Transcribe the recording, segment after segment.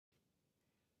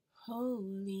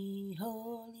Holy,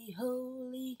 holy,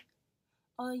 holy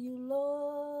are you,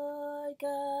 Lord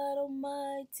God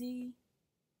Almighty.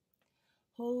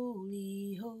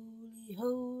 Holy, holy,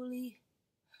 holy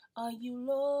are you,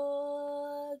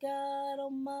 Lord God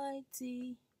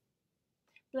Almighty.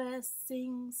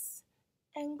 Blessings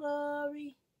and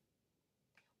glory,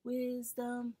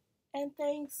 wisdom and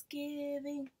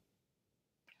thanksgiving,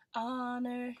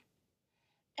 honor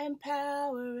and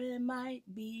power and might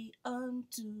be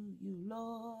unto you,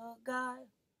 Lord God.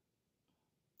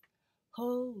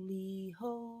 Holy,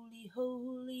 holy,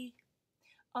 holy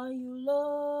are you,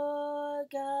 Lord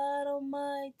God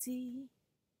Almighty.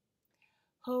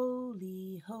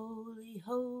 Holy, holy,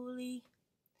 holy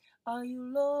are you,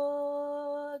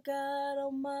 Lord God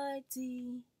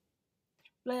Almighty.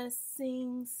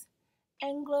 Blessings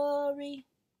and glory,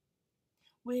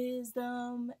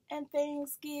 wisdom and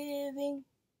thanksgiving,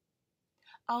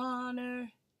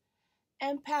 honor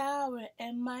and power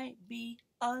and might be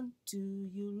unto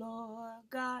you, Lord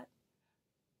God.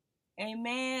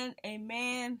 Amen,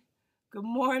 amen. Good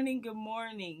morning, good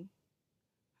morning.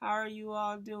 How are you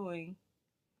all doing?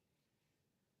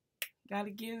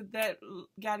 Gotta give that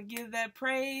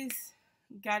praise.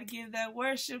 Gotta give that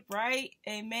worship, right?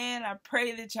 Amen. I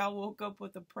pray that y'all woke up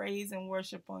with a praise and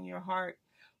worship on your heart,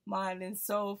 mind, and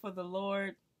soul for the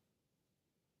Lord.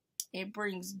 It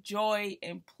brings joy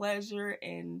and pleasure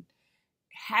and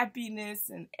happiness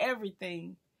and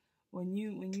everything when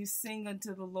you sing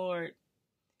unto the Lord.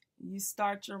 You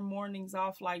start your mornings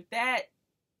off like that,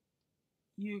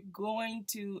 you're going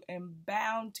to and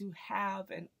bound to have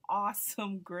an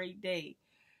awesome, great day.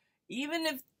 Even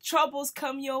if troubles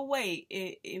come your way,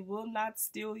 it will not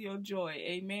steal your joy.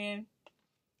 Amen.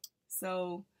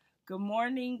 So, good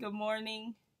morning, good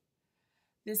morning.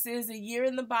 This is a year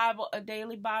in the Bible, a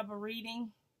daily Bible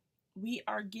reading. We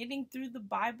are getting through the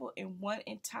Bible in one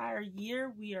entire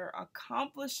year. We are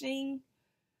accomplishing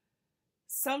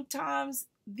sometimes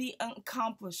the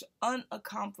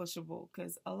unaccomplishable,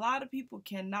 because a lot of people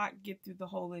cannot get through the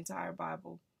whole entire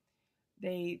Bible.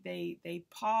 They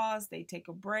pause, they take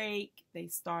a break, they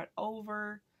start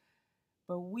over,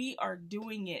 but we are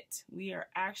doing it. We are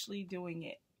actually doing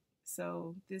it.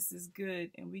 So this is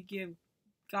good, and we give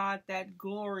God that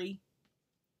glory.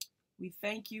 We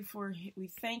thank Him for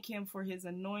His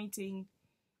anointing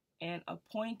and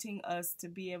appointing us to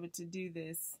be able to do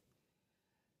this.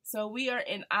 So we are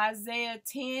in Isaiah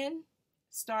 10,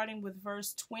 starting with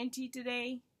verse 20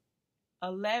 today,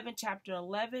 chapter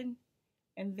 11,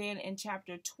 and then in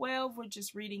chapter 12, we're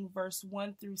just reading verse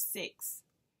 1 through 6.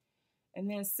 And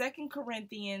then 2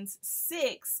 Corinthians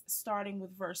 6, starting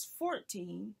with verse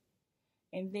 14,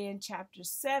 and then chapter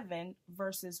 7,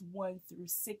 verses 1 through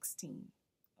 16.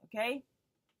 Okay?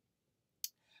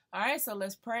 All right, so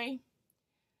let's pray.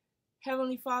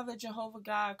 Heavenly Father, Jehovah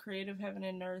God, creator of heaven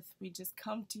and earth, we just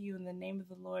come to you in the name of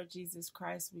the Lord Jesus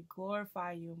Christ. We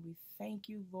glorify you and we thank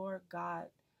you, Lord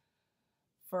God,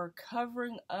 for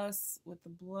covering us with the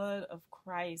blood of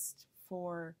Christ,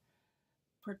 for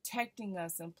protecting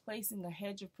us and placing a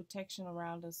hedge of protection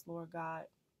around us, Lord God.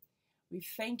 We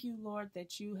thank you, Lord,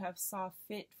 that you have saw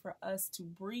fit for us to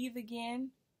breathe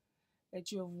again,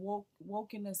 that you have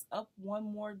woken us up one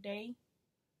more day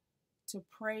to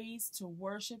praise, to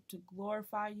worship, to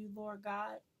glorify you, Lord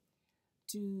God,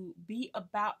 to be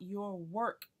about your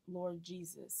work, Lord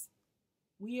Jesus.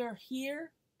 We are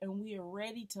here and we are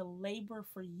ready to labor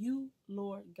for you,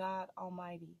 Lord God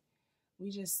Almighty.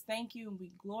 We just thank you and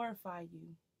we glorify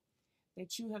you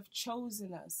that you have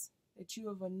chosen us, that you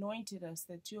have anointed us,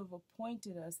 that you have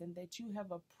appointed us, and that you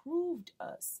have approved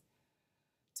us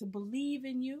to believe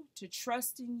in you, to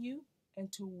trust in you,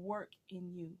 and to work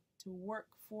in you, to work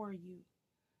for you,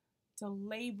 to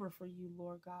labor for you,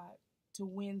 Lord God, to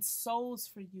win souls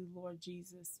for you, Lord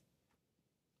Jesus.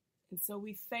 And so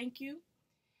we thank you.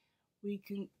 We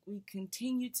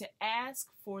continue to ask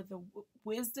for the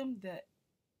wisdom,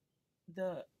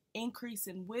 the increase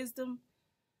in wisdom,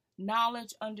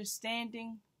 knowledge,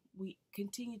 understanding. We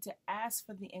continue to ask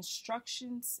for the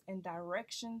instructions and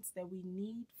directions that we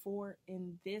need for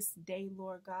in this day,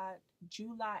 Lord God,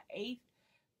 July 8th,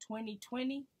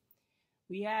 2020.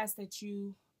 We ask that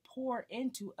you pour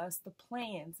into us the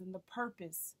plans and the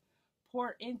purpose.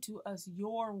 Pour into us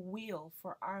your will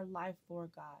for our life,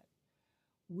 Lord God.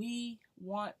 We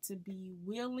want to be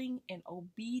willing and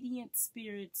obedient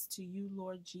spirits to you,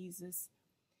 Lord Jesus.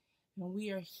 When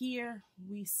we are here,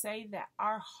 we say that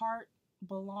our heart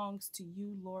belongs to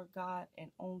you, Lord God,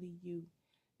 and only you,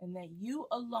 and that you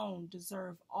alone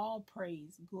deserve all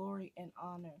praise, glory, and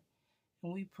honor.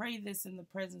 And we pray this in the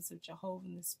presence of Jehovah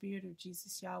and the Spirit of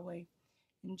Jesus Yahweh.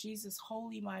 In Jesus'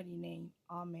 holy, mighty name,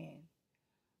 amen.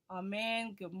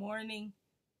 Amen. Good morning.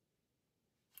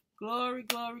 Glory,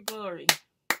 glory, glory.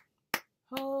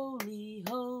 Holy,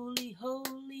 holy,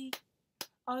 holy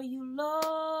are you,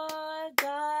 Lord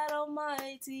God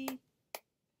Almighty.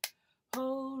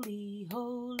 Holy,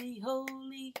 holy,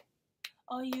 holy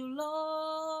are you,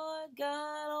 Lord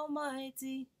God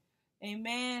Almighty.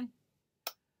 Amen.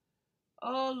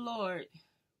 Oh, Lord.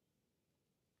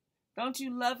 Don't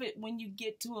you love it when you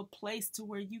get to a place to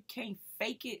where you can't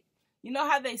fake it? You know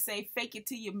how they say, fake it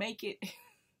till you make it?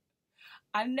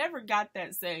 I never got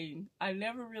that saying. I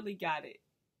never really got it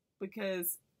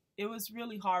because it was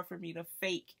really hard for me to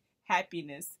fake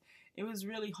happiness. It was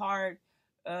really hard,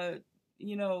 it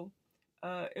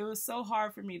was so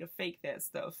hard for me to fake that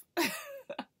stuff.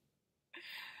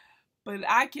 But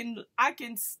I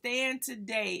can stand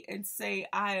today and say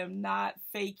I am not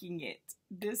faking it.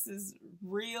 This is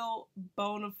real,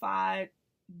 bona fide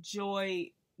joy,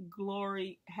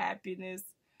 glory, happiness.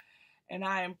 And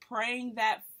I am praying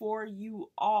that for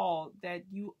you all, that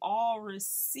you all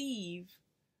receive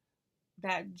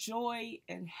that joy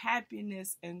and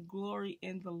happiness and glory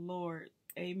in the Lord.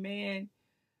 Amen.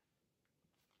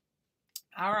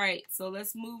 All right, so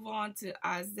let's move on to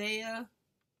Isaiah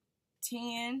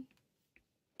 10.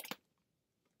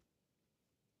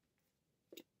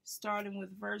 Starting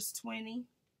with verse 20.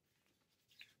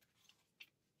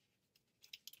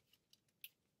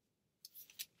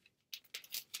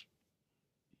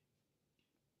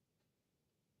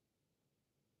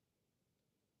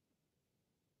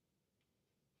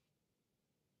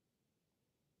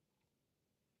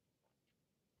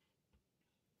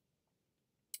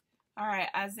 All right,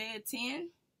 Isaiah 10,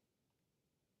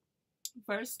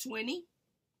 verse 20.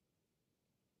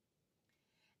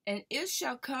 And it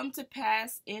shall come to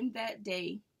pass in that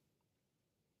day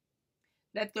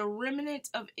that the remnant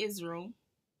of Israel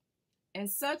and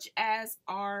such as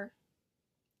are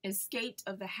escaped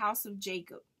of the house of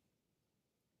Jacob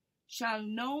shall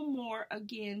no more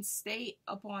again stay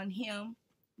upon him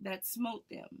that smote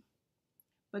them,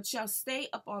 but shall stay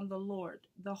upon the Lord,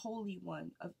 the Holy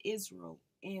One of Israel,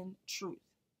 in truth.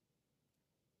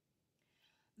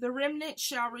 The remnant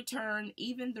shall return,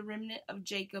 even the remnant of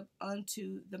Jacob,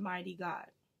 unto the mighty God.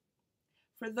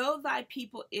 For though thy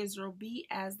people Israel be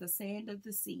as the sand of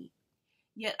the sea,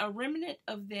 yet a remnant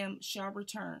of them shall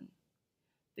return.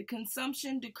 The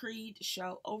consumption decreed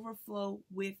shall overflow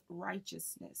with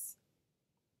righteousness.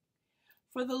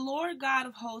 For the Lord God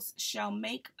of hosts shall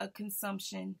make a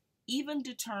consumption, even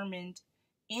determined,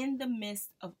 in the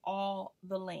midst of all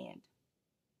the land.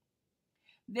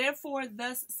 Therefore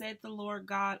thus saith the Lord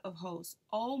God of hosts,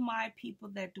 O my people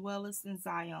that dwellest in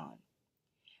Zion,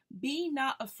 be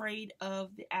not afraid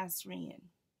of the Assyrian.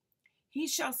 He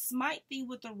shall smite thee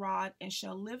with a rod, and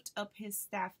shall lift up his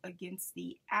staff against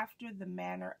thee after the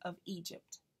manner of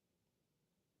Egypt.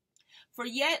 For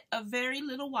yet a very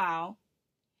little while,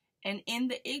 and in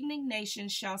the indignation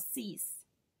shall cease,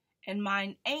 and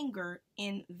mine anger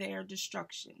in their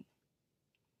destruction.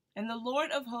 And the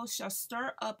Lord of hosts shall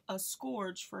stir up a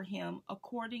scourge for him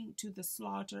according to the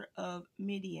slaughter of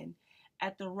Midian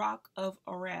at the rock of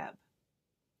Oreb.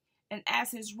 And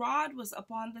as his rod was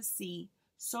upon the sea,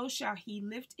 so shall he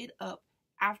lift it up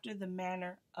after the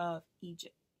manner of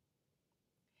Egypt.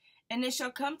 And it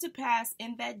shall come to pass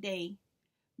in that day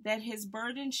that his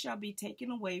burden shall be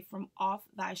taken away from off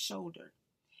thy shoulder,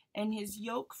 and his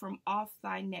yoke from off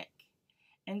thy neck,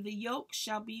 and the yoke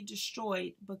shall be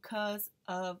destroyed because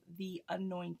of the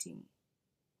anointing.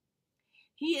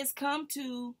 He is come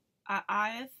to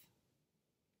Aiath,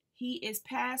 he is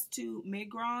passed to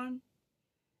Migron,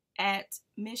 at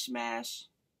Mishmash,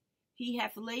 he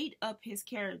hath laid up his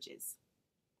carriages.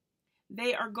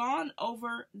 They are gone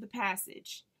over the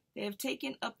passage. They have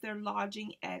taken up their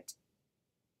lodging at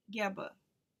Geba.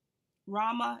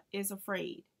 Ramah is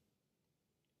afraid.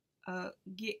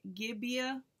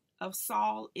 Gibeah of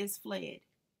Saul is fled.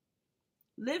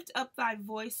 Lift up thy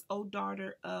voice, O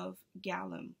daughter of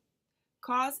Gallim.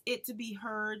 Cause it to be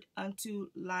heard unto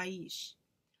Laish.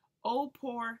 O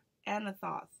poor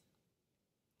Anathoth.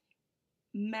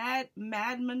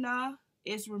 Madmenah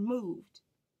is removed.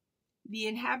 The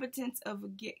inhabitants of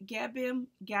Gebim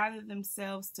gather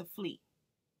themselves to flee.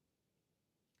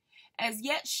 As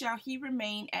yet shall he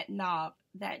remain at Nob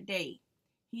that day.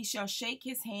 He shall shake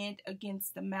his hand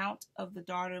against the mount of the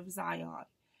daughter of Zion,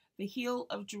 the hill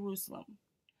of Jerusalem.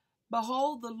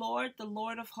 Behold, the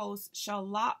Lord of hosts, shall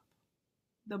lop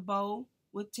the bow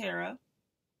with terror,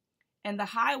 and the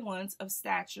high ones of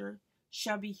stature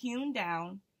shall be hewn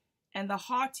down, and the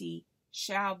haughty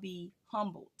shall be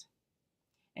humbled.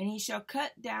 And he shall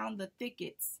cut down the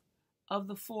thickets of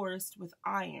the forest with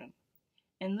iron,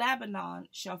 and Lebanon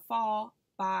shall fall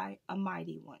by a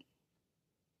mighty one.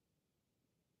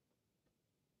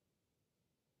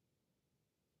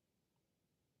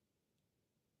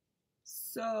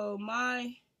 So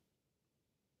my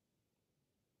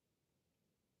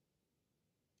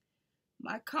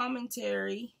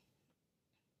commentary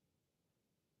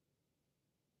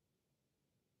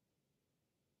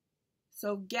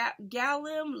so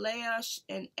Galim, Laish,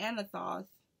 and Anathoth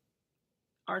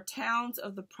are towns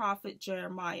of the prophet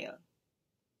Jeremiah.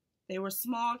 They were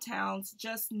small towns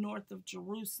just north of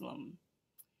Jerusalem.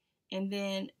 And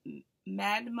then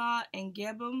Madmah and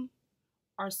Gebim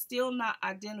are still not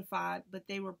identified, but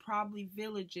they were probably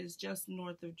villages just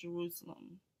north of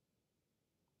Jerusalem.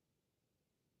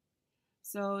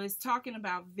 So it's talking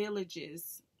about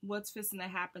villages. What's fixing to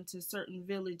happen to certain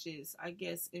villages, I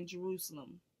guess, in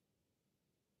Jerusalem.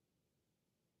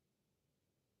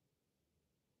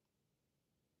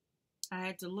 I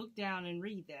had to look down and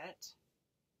read that.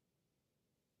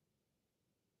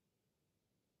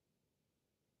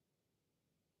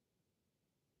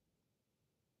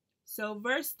 So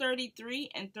verse 33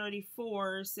 and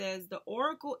 34 says, the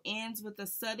oracle ends with a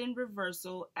sudden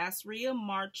reversal. Assyria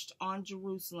marched on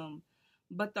Jerusalem,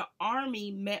 but the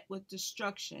army met with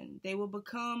destruction. They will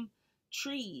become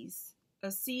trees.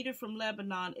 A cedar from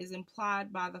Lebanon is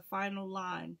implied by the final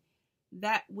line,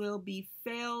 that will be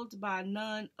felled by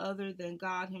none other than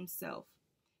God himself.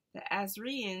 The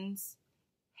Assyrians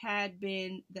had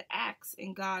been the axe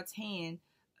in God's hand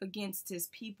against his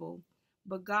people,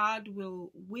 but God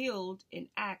will wield an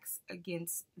axe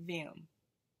against them.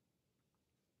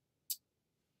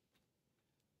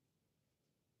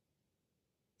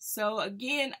 So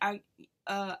again, I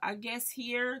guess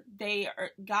here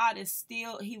God is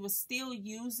still, he was still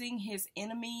using his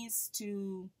enemies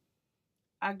to,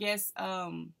 I guess,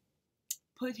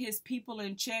 put his people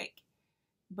in check,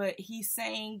 but he's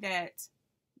saying that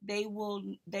they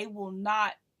will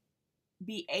not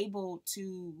be able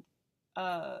to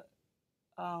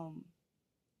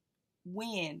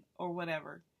win or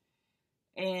whatever,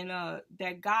 and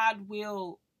that God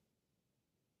will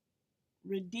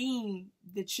redeem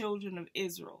the children of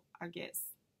Israel. I guess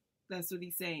that's what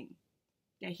he's saying,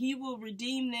 that he will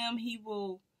redeem them. He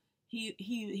was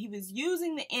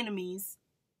using the enemies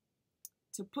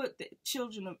to put the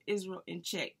children of Israel in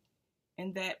check,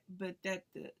 and that the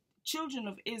children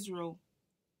of Israel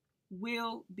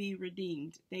will be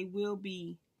redeemed. They will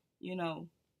be,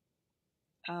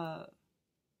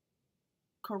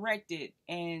 corrected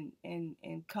and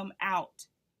come out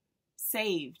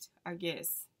saved, I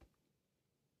guess.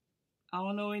 I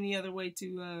don't know any other way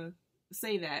to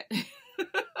say that.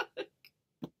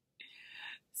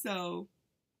 So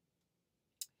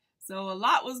a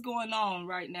lot was going on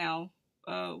right now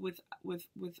with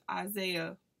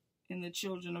Isaiah and the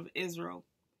children of Israel,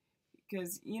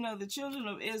 because the children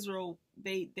of Israel,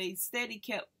 they steady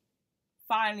kept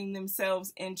finding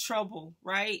themselves in trouble,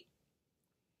 right?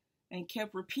 And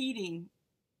kept repeating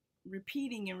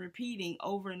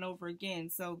over and over again.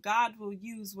 So God will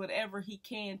use whatever he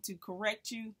can to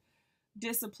correct you,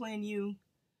 discipline you,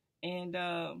 and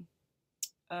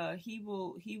he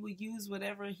will use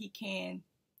whatever he can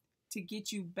to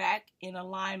get you back in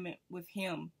alignment with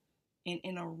him and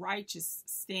in a righteous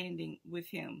standing with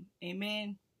him.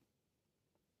 Amen.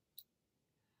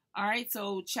 All right,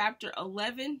 so chapter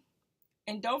 11.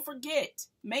 And don't forget,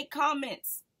 make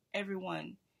comments,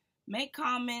 everyone. Make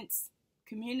comments,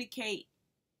 communicate,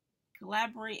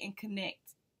 collaborate, and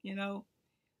connect. Don't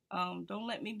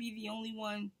let me be the only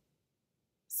one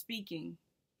speaking.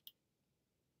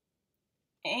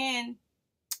 And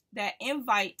that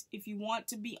invite, if you want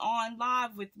to be on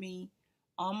live with me,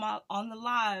 on the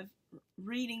live,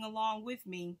 reading along with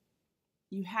me,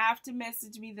 you have to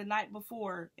message me the night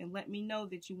before and let me know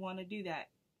that you want to do that.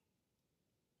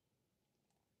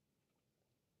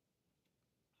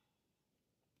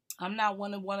 I'm not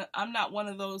one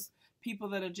of those people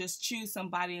that'll just choose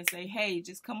somebody and say, hey,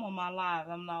 just come on my live.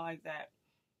 I'm not like that.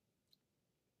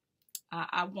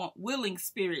 I want willing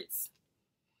spirits.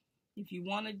 If you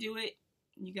want to do it,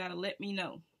 you got to let me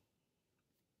know.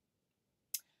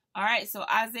 All right, so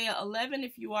Isaiah 11,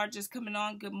 if you are just coming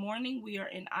on, good morning. We are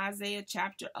in Isaiah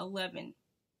chapter 11.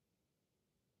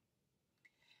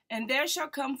 And there shall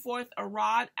come forth a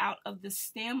rod out of the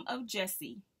stem of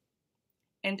Jesse,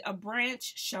 and a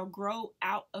branch shall grow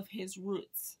out of his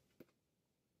roots.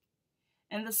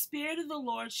 And the Spirit of the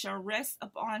Lord shall rest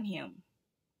upon him,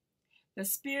 the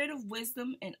Spirit of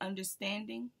wisdom and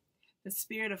understanding, the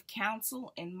Spirit of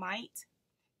counsel and might,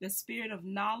 the Spirit of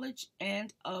knowledge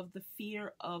and of the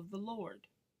fear of the Lord.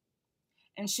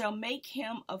 and shall make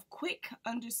him of quick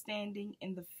understanding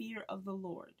in the fear of the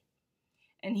Lord.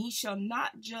 And he shall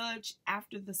not judge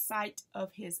after the sight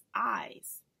of his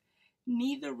eyes,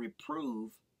 neither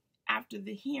reprove after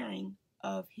the hearing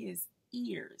of his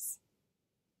ears.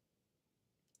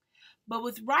 But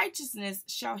with righteousness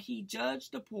shall he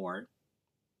judge the poor,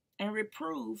 and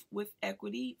reprove with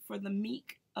equity for the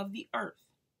meek of the earth.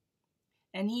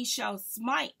 And he shall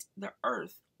smite the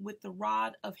earth with the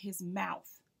rod of his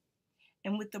mouth,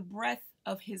 and with the breath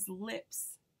of his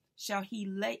lips shall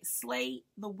he slay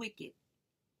the wicked.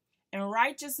 And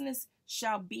righteousness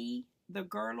shall be the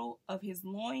girdle of his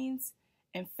loins,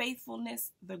 and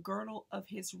faithfulness the girdle of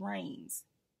his reins.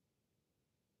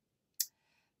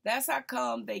 That's how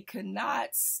come they could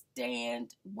not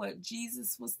stand what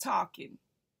Jesus was talking.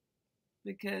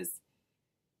 Because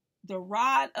the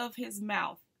rod of his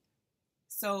mouth.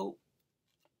 So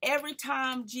every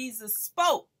time Jesus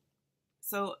spoke,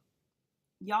 so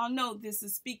y'all know this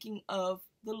is speaking of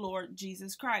the Lord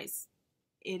Jesus Christ.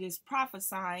 It is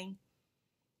prophesying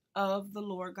of the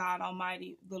Lord God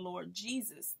Almighty, the Lord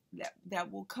Jesus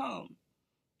that will come.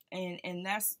 And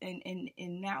that's and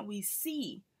now we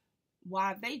see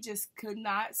why they just could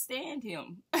not stand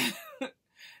him.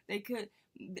 They could,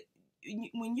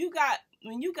 when you got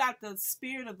the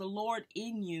Spirit of the Lord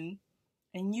in you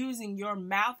and using your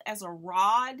mouth as a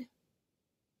rod,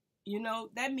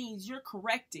 that means you're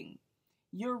correcting,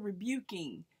 you're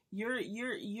rebuking, you're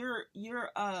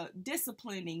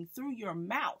disciplining through your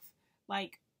mouth.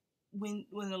 Like when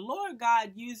the Lord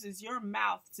God uses your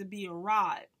mouth to be a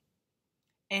rod,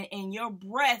 and your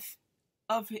breath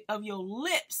of your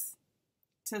lips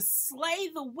to slay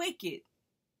the wicked,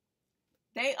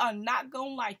 they are not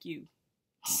gonna like you.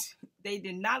 They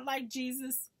did not like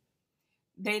Jesus.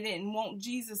 They didn't want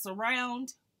Jesus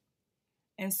around.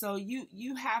 And so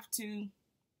you have to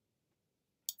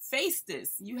face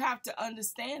this. You have to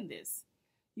understand this.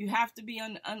 You have to be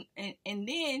and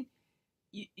then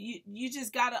you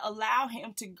just got to allow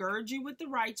him to gird you with the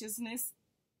righteousness.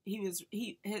 His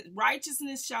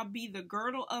righteousness shall be the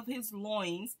girdle of his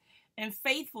loins, and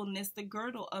faithfulness the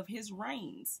girdle of his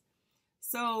reins.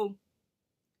 So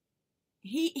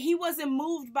he wasn't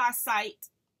moved by sight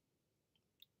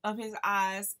of his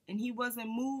eyes, and he wasn't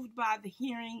moved by the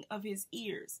hearing of his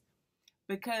ears,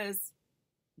 because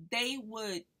they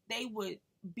would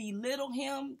belittle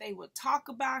him, they would talk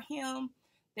about him,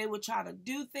 they would try to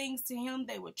do things to him,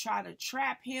 they would try to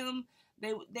trap him,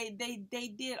 they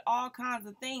did all kinds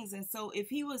of things. And so if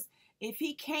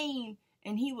he came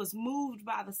and he was moved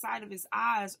by the sight of his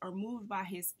eyes or moved by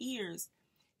his ears,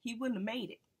 he wouldn't have made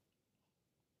it.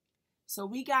 So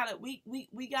we gotta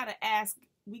ask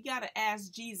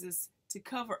Jesus to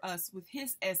cover us with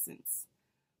his essence,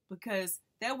 because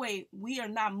that way we are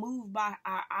not moved by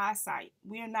our eyesight.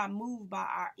 We are not moved by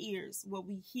our ears, what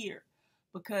we hear.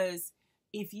 Because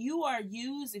if you are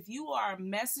a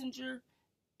messenger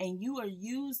and you are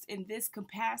used in this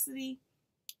capacity,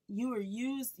 you are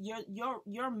used,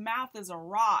 your mouth is a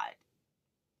rod,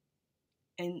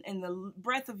 and the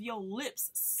breath of your lips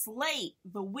slay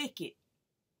the wicked.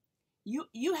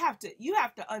 You have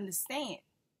to understand,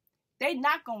 they're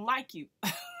not gonna like you.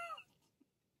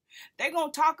 They're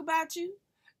gonna talk about you.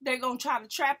 They're gonna try to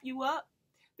trap you up.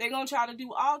 They're gonna try to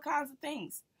do all kinds of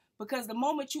things, because the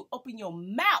moment you open your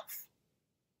mouth,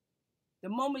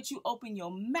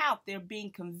 they're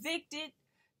being convicted.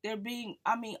 They're being,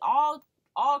 all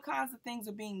kinds of things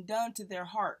are being done to their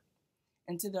heart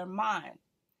and to their mind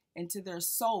and to their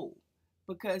soul,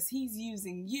 because he's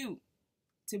using you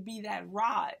to be that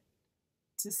rod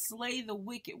to slay the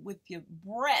wicked with your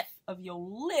breath of your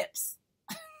lips.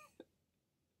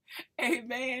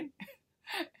 Amen.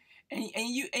 And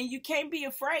you can't be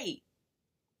afraid.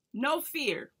 No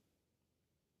fear.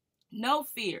 No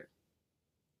fear.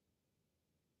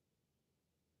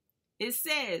 It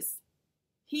says,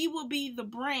 he will be the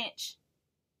branch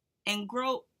and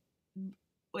grow.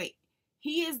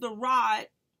 He is the rod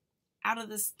out of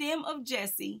the stem of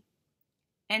Jesse,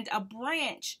 and a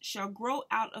branch shall grow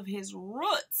out of his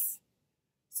roots.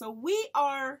 So we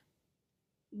have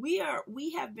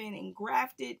been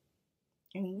engrafted,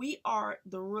 and we are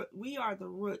the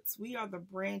roots. We are the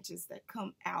branches that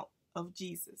come out of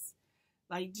Jesus.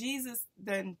 Like Jesus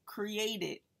then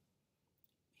created.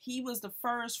 He was the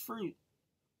first fruit.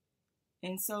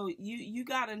 And so you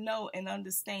got to know and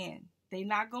understand, they're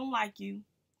not going to like you.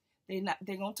 They're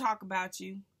going to talk about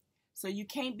you. So you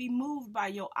can't be moved by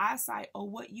your eyesight or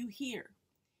what you hear.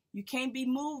 You can't be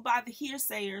moved by the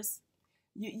hearsayers.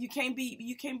 You can't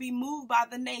be moved by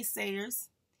the naysayers.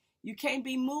 You can't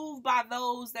be moved by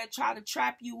those that try to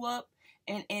trap you up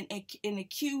and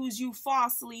accuse you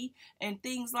falsely and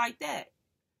things like that.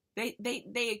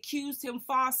 They accused him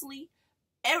falsely.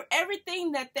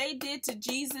 Everything that they did to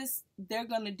Jesus, they're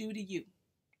going to do to you.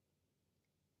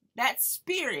 That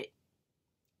spirit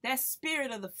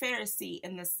of the Pharisee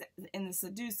and the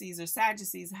Sadducees or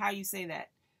Sadducees, how you say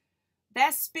that,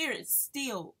 that spirit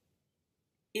still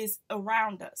is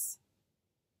around us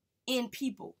in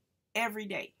people every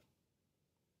day.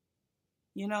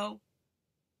 You know,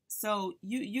 so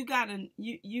you gotta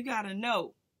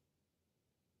know.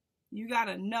 You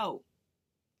gotta know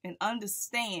and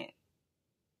understand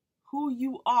who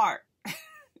you are,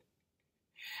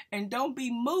 and don't be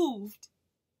moved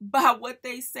by what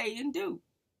they say and do.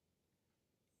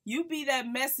 You be that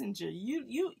messenger.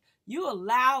 You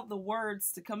allow the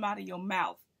words to come out of your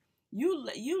mouth. You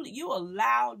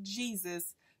allow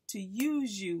Jesus to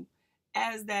use you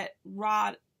as that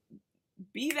rod.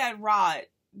 Be that rod.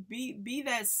 Be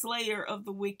that slayer of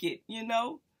the wicked, you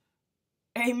know?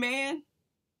 Amen.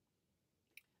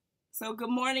 So good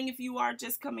morning if you are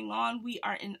just coming on. We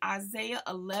are in Isaiah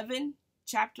 11,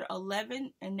 chapter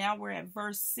 11, and now we're at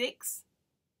verse 6.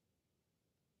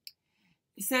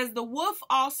 It says, "The wolf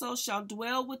also shall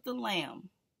dwell with the lamb,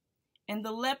 and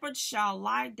the leopard shall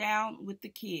lie down with the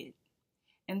kid,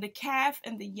 and the calf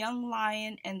and the young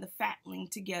lion and the fatling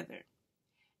together,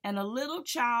 and a little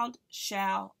child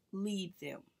shall lead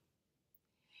them.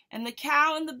 And the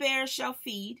cow and the bear shall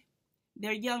feed,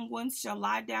 their young ones shall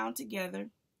lie down together,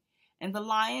 and the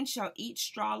lion shall eat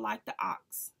straw like the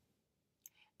ox.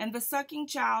 And the sucking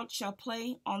child shall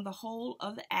play on the hole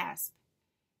of the asp,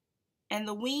 and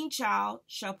the weaned child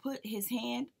shall put his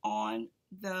hand on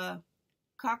the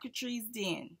cockatrice's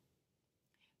den.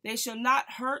 They shall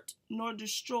not hurt nor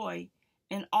destroy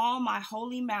in all my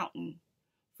holy mountain,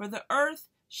 for the earth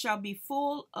shall be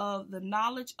full of the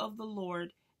knowledge of the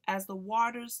Lord as the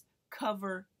waters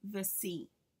cover the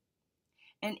sea.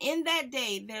 And in that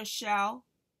day there shall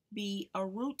be a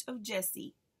root of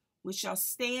Jesse, which shall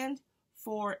stand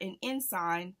for an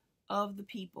ensign of the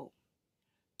people.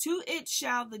 To it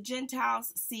shall the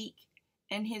Gentiles seek,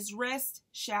 and his rest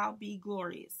shall be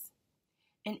glorious.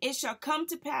 And it shall come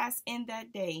to pass in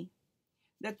that day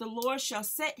that the Lord shall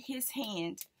set his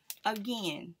hand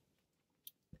again,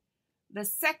 the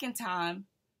second time,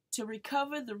 to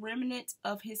recover the remnant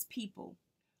of his people,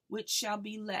 which shall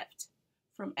be left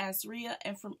from Assyria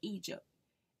and from Egypt,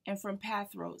 and from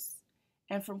Pathros,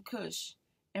 and from Cush,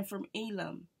 and from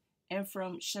Elam, and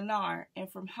from Shinar,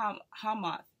 and from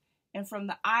Hamath, and from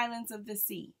the islands of the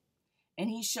sea. And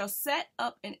he shall set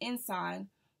up an ensign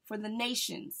for the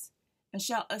nations, and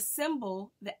shall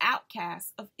assemble the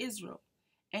outcasts of Israel,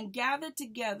 and gather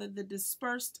together the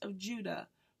dispersed of Judah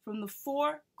from the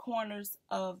four corners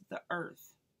of the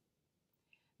earth.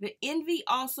 The envy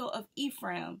also of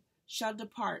Ephraim shall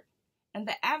depart, and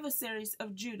the adversaries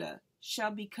of Judah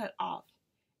shall be cut off.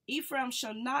 Ephraim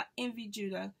shall not envy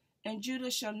Judah, and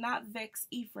Judah shall not vex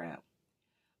Ephraim.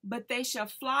 But they shall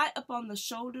fly upon the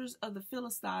shoulders of the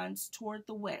Philistines toward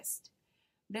the west.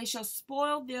 They shall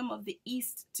spoil them of the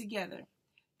east together.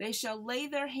 They shall lay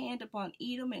their hand upon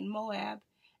Edom and Moab,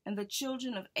 and the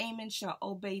children of Ammon shall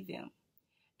obey them.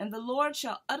 And the Lord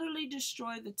shall utterly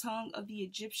destroy the tongue of the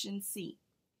Egyptian sea.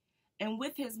 And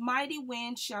with his mighty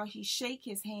wind shall he shake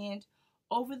his hand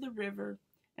over the river,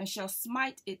 and shall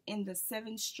smite it in the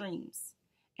seven streams,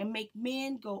 and make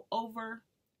men go over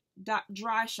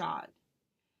dry shod.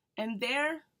 And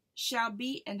there shall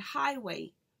be an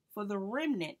highway for the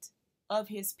remnant of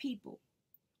his people,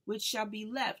 which shall be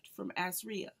left from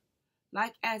Assyria,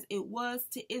 like as it was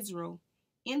to Israel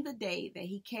in the day that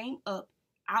he came up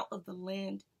out of the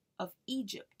land of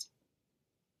Egypt."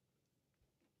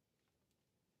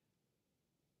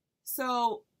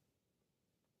 So,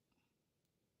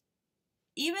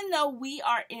 even though we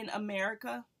are in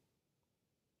America,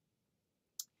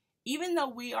 we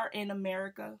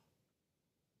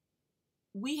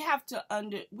have to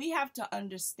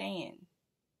understand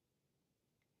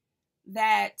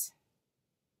that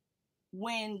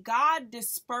when God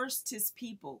dispersed his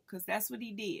people, because that's what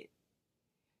he did,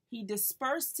 he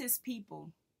dispersed his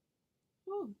people.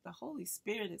 Ooh, the Holy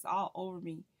Spirit is all over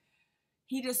me.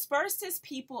 He dispersed his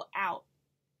people out,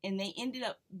 and they ended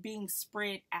up being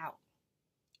spread out.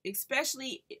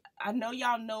 Especially, I know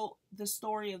y'all know the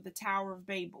story of the Tower of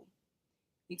Babel,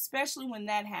 especially when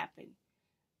that happened.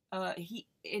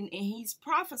 He's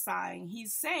prophesying,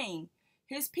 he's saying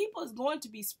his people is going to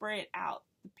be spread out.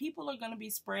 The people are going to be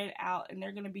spread out, and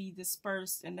they're going to be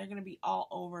dispersed, and they're going to be all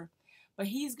over. But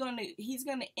he's going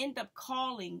to end up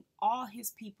calling all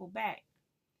his people back.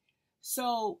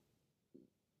 So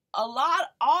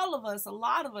all of us, a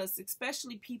lot of us,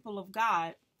 especially people of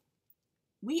God,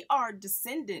 we are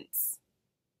descendants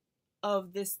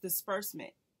of this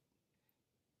disbursement.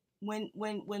 When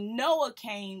Noah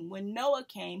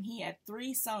came, he had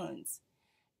 3 sons.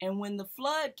 And when the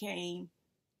flood came,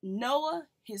 Noah,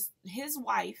 his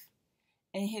wife,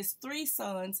 and his 3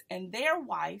 sons and their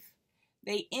wife,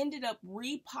 they ended up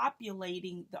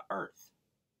repopulating the earth.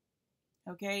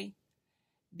 Okay?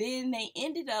 Then they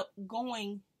ended up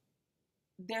going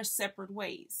their separate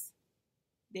ways.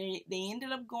 They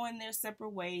ended up going their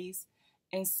separate ways.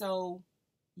 And so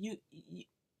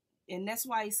and that's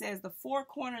why he says the 4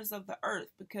 corners of the earth,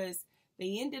 because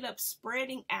they ended up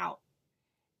spreading out.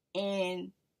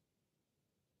 And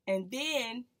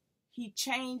then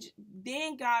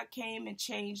then God came and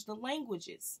changed the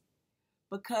languages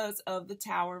because of the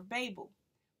Tower of Babel,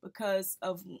 because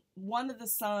of one of the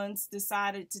sons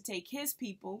decided to take his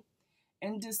people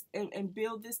and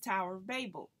build this Tower of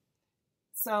Babel.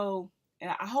 So, and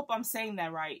I hope I'm saying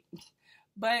that right,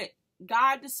 but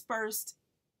God dispersed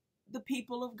the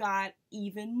people of God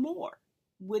even more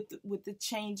with the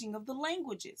changing of the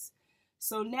languages.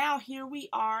 So now here we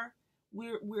are,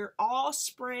 we're all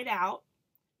spread out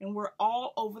and we're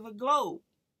all over the globe.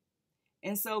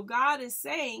 And so God is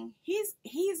saying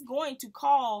he's going to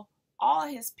call all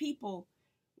his people.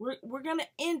 We're going to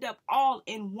end up all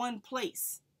in one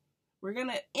place. We're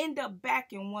going to end up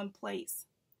back in one place.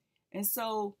 And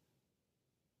so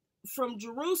from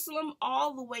Jerusalem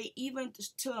all the way even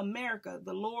to America,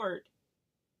 the Lord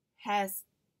has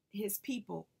his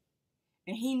people,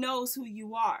 and he knows who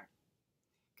you are,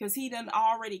 because he done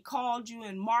already called you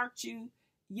and marked you.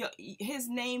 His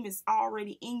name is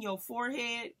already in your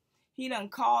forehead. He done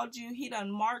called you. He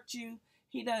done marked you.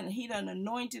 He done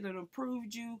anointed and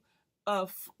approved you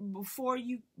before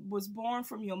you was born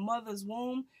from your mother's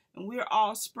womb, and we're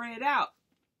all spread out.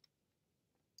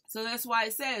 So that's why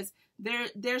it says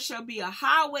there shall be a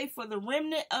highway for the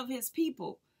remnant of his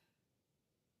people.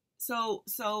 So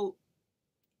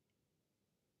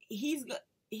he's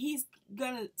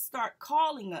gonna start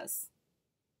calling us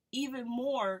even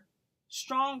more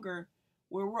stronger,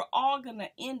 where we're all gonna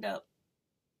end up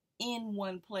in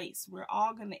one place. We're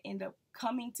all gonna end up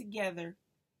coming together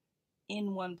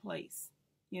in one place,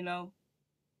 you know.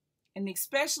 And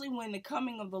especially when the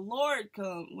coming of the Lord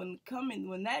comes,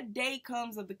 when that day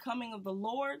comes of the coming of the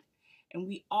Lord, and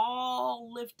we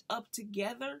all lift up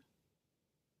together,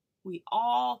 we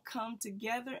all come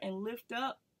together and lift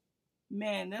up,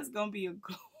 man, that's gonna be a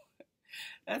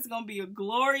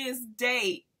glorious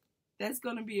day. That's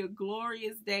gonna be a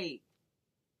glorious day.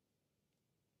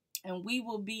 And we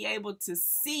will be able to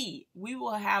see. We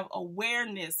will have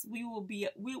awareness. We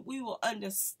will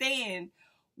understand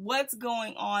what's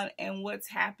going on and what's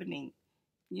happening,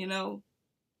 you know.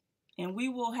 And we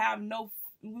will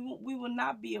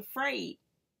not be afraid.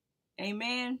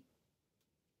 Amen.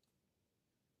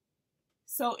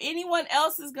 So anyone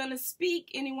else is going to speak?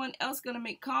 Anyone else going to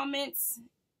make comments?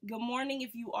 Good morning.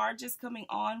 If you are just coming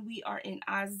on, we are in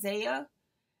Isaiah.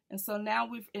 And so now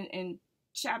we've in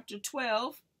chapter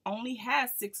 12, only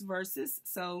has 6 verses.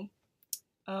 So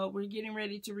we're getting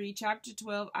ready to read chapter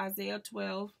 12, Isaiah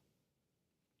 12.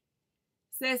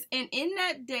 It says, and in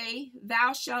that day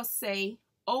thou shalt say,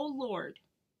 O Lord,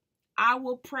 I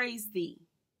will praise thee.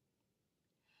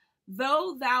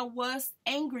 Though thou wast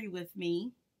angry with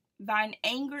me, thine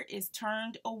anger is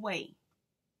turned away,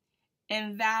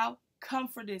 and thou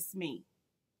comfortest me.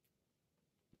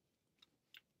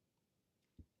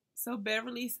 So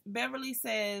Beverly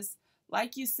says,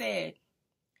 like you said,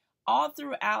 all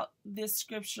throughout this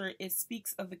scripture, it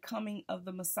speaks of the coming of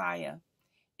the Messiah.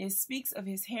 It speaks of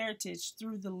his heritage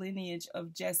through the lineage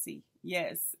of Jesse.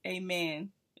 Yes,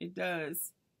 amen. It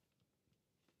does.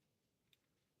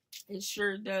 It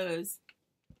sure does.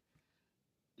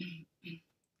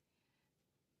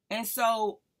 And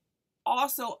so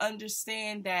also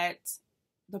understand that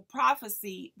the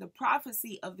prophecy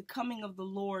of the coming of the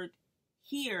Lord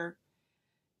here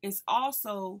is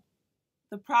also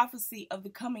the prophecy of the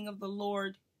coming of the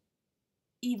Lord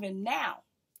even now.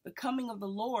 The coming of the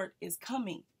Lord is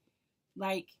coming.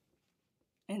 Like,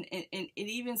 and it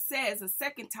even says a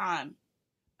second time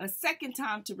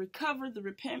to recover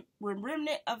the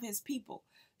remnant of his people.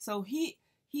 So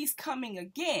he's coming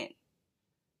again.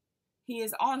 He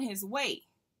is on his way.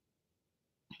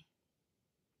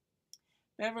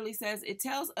 Beverly says, it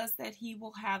tells us that he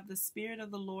will have the Spirit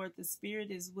of the Lord. The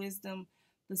Spirit is wisdom,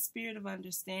 the Spirit of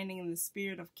understanding, and the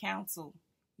Spirit of counsel.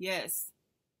 Yes.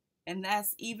 And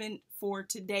that's even for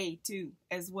today too,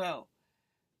 as well.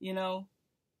 You know,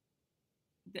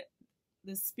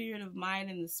 the spirit of might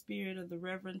and the spirit of the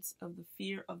reverence of the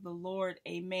fear of the Lord.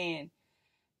 Amen.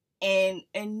 And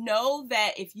know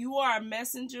that if you are a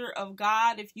messenger of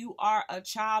God, if you are a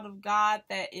child of God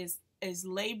that is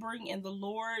laboring in the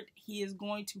Lord, he is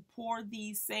going to pour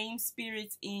these same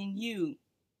spirits in you.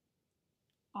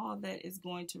 All that is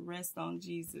going to rest on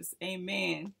Jesus.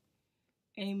 Amen.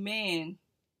 Amen.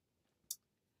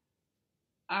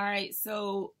 All right,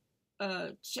 so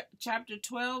chapter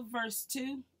 12, verse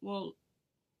 2. Well,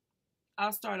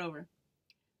 I'll start over.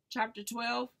 Chapter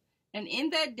 12. And in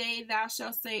that day thou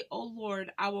shalt say, O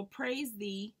Lord, I will praise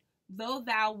thee, though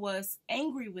thou wast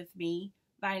angry with me.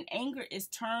 Thine anger is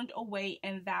turned away,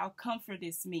 and thou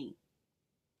comfortest me.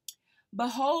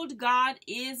 Behold, God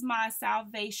is my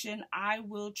salvation. I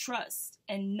will trust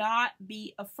and not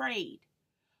be afraid.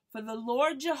 For the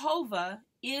Lord Jehovah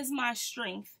is my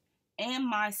strength and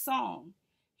my song.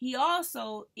 He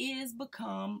also is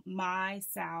become my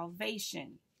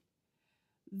salvation.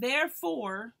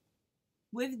 Therefore,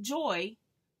 with joy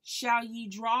shall ye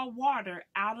draw water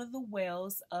out of the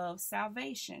wells of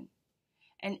salvation.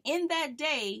 And in that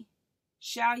day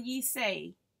shall ye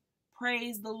say,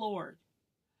 Praise the Lord.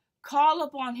 Call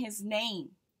upon his name.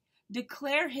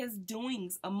 Declare his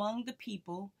doings among the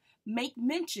people. Make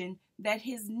mention that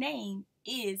his name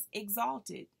is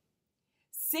exalted.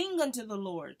 Sing unto the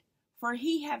Lord, for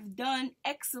he hath done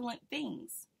excellent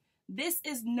things. This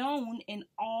is known in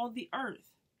all the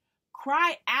earth.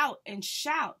 Cry out and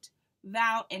shout,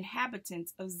 thou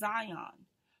inhabitants of Zion,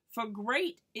 for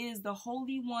great is the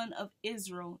Holy One of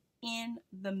Israel in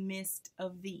the midst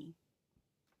of thee.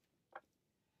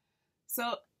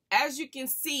 So, as you can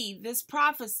see, this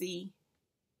prophecy,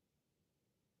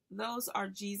 those are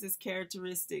Jesus'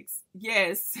 characteristics.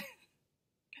 Yes.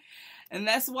 And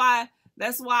that's why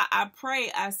I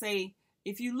pray, I say,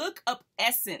 if you look up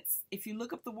essence, if you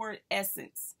look up the word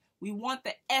essence, we want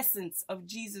the essence of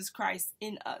Jesus Christ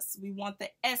in us. We want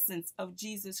the essence of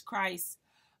Jesus Christ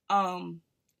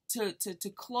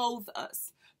to clothe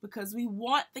us, because we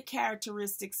want the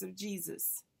characteristics of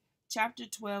Jesus. Chapter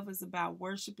 12 is about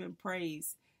worship and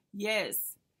praise.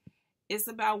 Yes, it's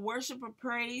about worship and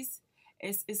praise.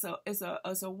 It's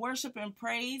a worship and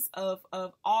praise of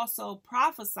also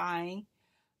prophesying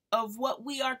of what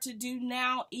we are to do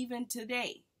now, even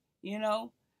today. You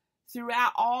know,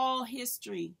 throughout all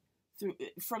history,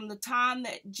 from the time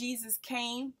that Jesus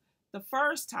came the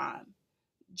first time.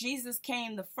 Jesus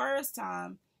came the first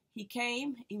time. He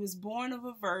came. He was born of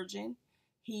a virgin.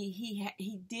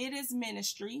 He did his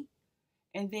ministry.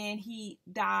 And then he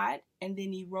died, and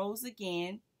then he rose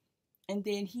again, and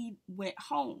then he went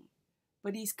home.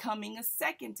 But he's coming a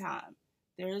second time.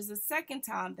 There is a second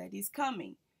time that he's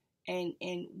coming. And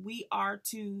we are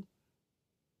to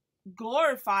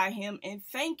glorify him and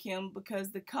thank him, because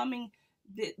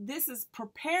this is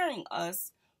preparing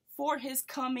us for his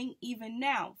coming even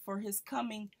now, for his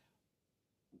coming.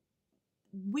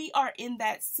 We are in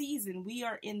that season. We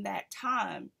are in that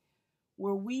time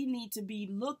where we need to be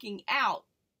looking out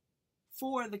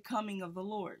for the coming of the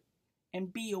Lord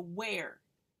and be aware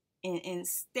and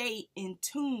stay in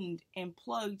tuned and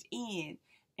plugged in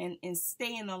and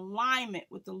stay in alignment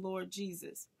with the Lord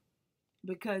Jesus,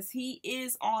 because he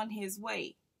is on his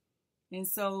way. And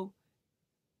so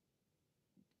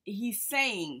he's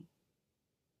saying,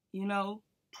 you know,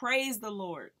 praise the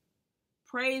Lord,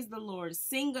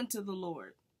 sing unto the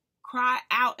Lord, cry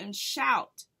out and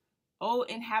shout, O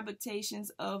inhabitations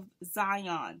of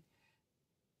Zion.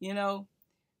 You know,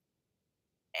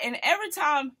 and every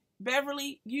time,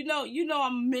 Beverly, you know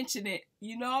I'm mentioning it.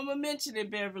 You know I'm gonna mention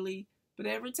it, Beverly. But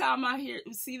every time I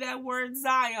see that word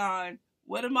Zion,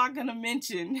 what am I gonna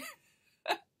mention?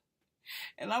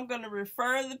 And I'm gonna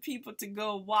refer the people to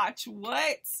go watch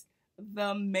what?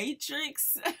 The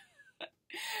Matrix.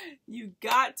 You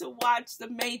got to watch The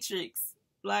Matrix.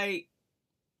 Like,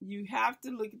 you have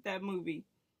to look at that movie.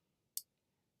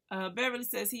 Beverly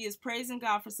says he is praising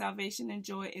God for salvation and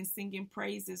joy and singing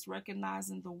praises,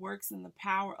 recognizing the works and the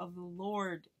power of the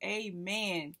Lord.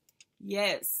 Amen.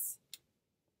 Yes.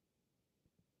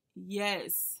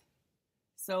 Yes.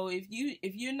 So if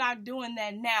you're not doing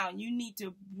that now, you need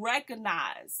to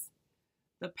recognize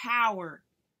the power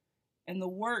and the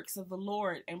works of the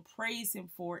Lord and praise him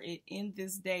for it in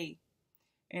this day.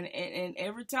 And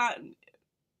every time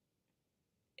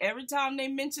they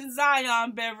mention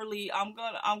Zion, Beverly, I'm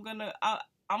gonna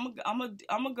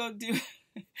go do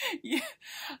yeah,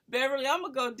 Beverly, I'm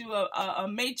gonna go do a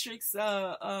Matrix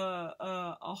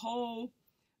a whole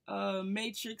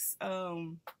Matrix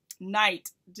night.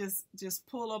 Just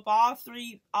pull up all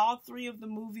three of the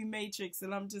movie Matrix,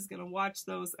 and I'm just gonna watch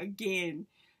those again,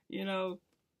 you know.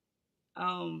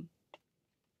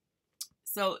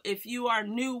 So if you are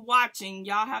new watching,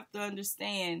 y'all have to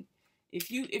understand,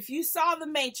 if you saw The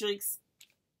Matrix,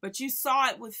 but you saw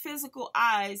it with physical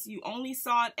eyes, you only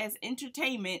saw it as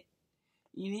entertainment,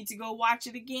 you need to go watch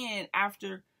it again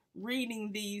after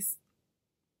reading these.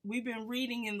 We've been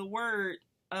reading in the Word,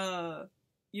 for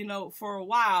a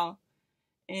while,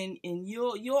 and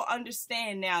you'll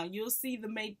understand now. You'll see the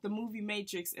movie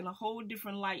Matrix in a whole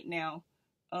different light now,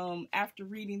 after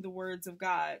reading the words of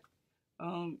God.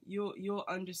 You'll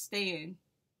understand.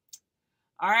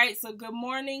 All right, so good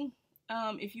morning.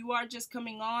 If you are just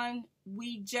coming on,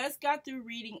 we just got through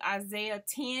reading Isaiah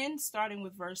 10, starting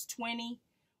with verse 20.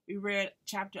 We read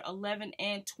chapter 11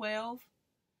 and 12.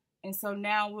 And so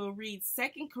now we'll read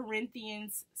 2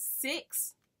 Corinthians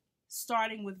 6,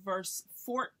 starting with verse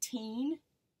 14.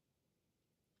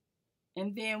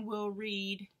 And then we'll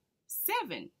read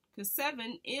 7, because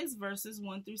 7 is verses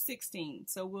 1 through 16.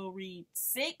 So we'll read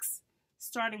 6,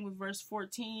 starting with verse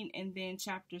 14, and then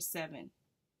chapter 7.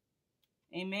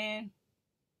 Amen.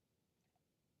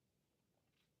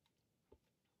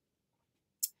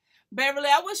 Beverly,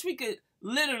 I wish we could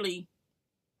literally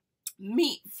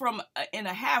meet in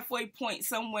a halfway point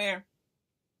somewhere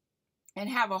and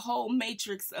have a whole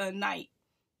Matrix night.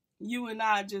 You and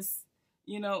I just,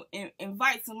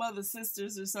 invite some other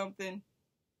sisters or something.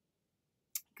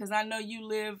 Because I know you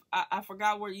live, I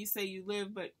forgot where you say you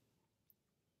live, but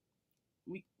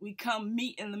we come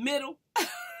meet in the middle.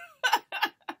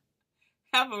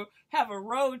 have a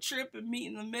road trip and meet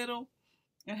in the middle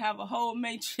and have a whole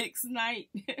Matrix night.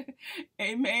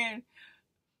 Amen.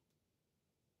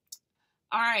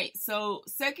 All right, so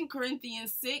 2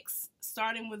 Corinthians 6,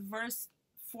 starting with verse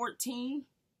 14,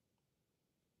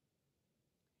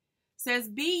 says,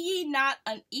 "Be ye not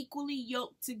unequally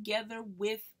yoked together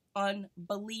with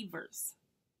unbelievers.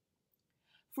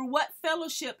 For what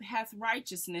fellowship hath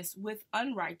righteousness with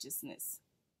unrighteousness?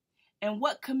 And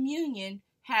what communion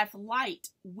hath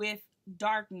light with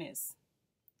darkness?"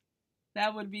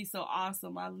 That would be so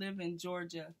awesome. I live in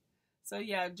Georgia. So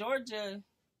yeah, Georgia,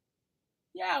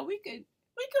 yeah, we could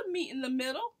meet in the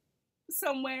middle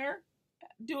somewhere,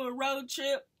 do a road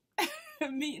trip,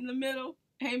 meet in the middle.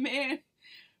 Amen.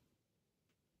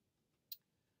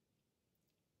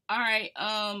 All right,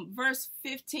 verse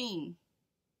 15.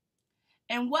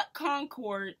 "And what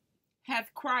concord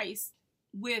hath Christ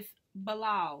with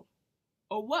Belial?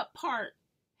 Or what part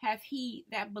hath he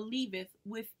that believeth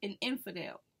with an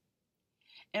infidel?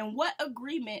 And what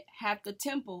agreement hath the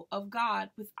temple of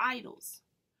God with idols?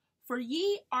 For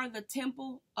ye are the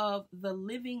temple of the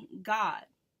living God.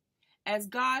 As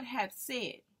God hath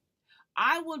said,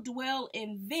 I will dwell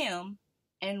in them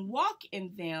and walk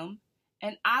in them,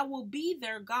 and I will be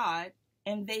their God,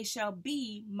 and they shall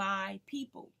be my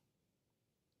people.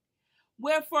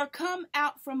 Wherefore come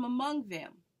out from among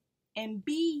them, and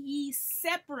be ye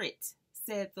separate,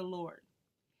 saith the Lord,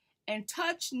 and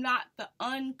touch not the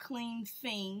unclean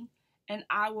thing, and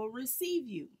I will receive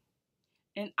you.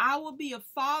 And I will be a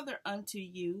father unto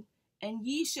you, and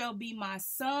ye shall be my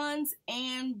sons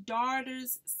and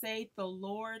daughters, saith the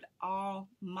Lord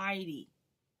Almighty."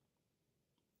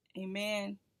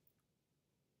 Amen.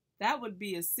 That would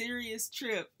be a serious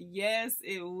trip. Yes,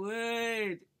 it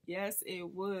would. Yes, it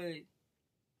would.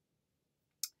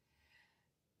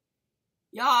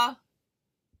 Y'all,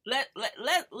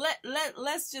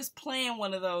 let's just plan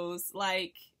one of those.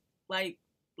 Like,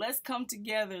 let's come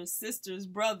together, sisters,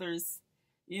 brothers.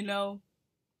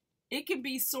 It can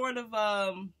be sort of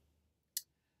a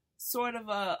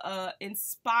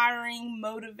inspiring,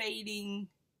 motivating,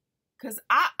 because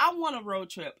I want a road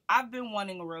trip. I've been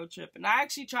wanting a road trip, and I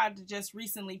actually tried to just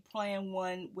recently plan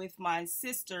one with my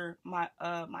sister, one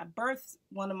of my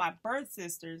birth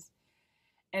sisters,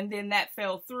 and then that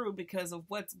fell through because of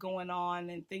what's going on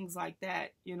and things like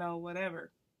that,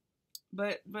 whatever.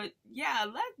 But yeah,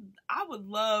 I would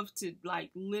love to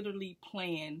literally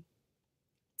plan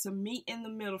to meet in the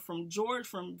middle from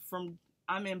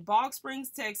I'm in Bog Springs,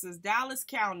 Texas, Dallas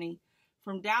County,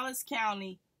 from Dallas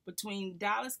County, between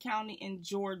Dallas County and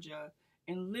Georgia,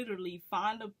 and literally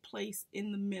find a place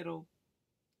in the middle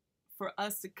for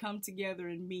us to come together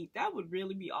and meet. That would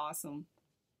really be awesome.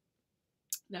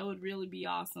 That would really be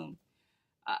awesome.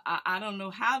 I don't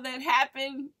know how that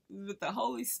happened, but the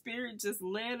Holy Spirit just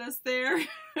led us there.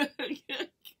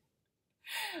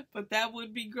 But that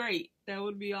would be great. That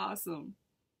would be awesome.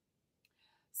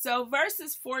 So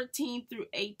verses 14 through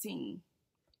 18.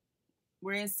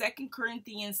 We're in 2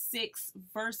 Corinthians 6,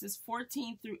 verses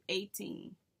 14 through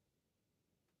 18.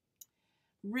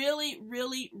 Really,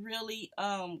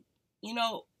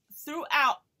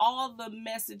 throughout all the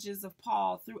messages of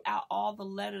Paul, throughout all the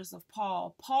letters of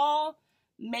Paul, Paul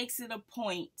makes it a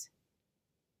point.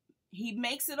 He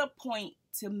makes it a point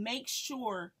to make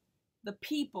sure the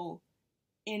people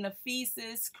in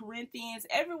Ephesus, Corinthians,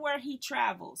 everywhere he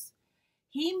travels,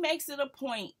 he makes it a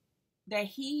point that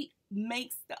he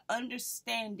makes the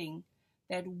understanding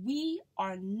that we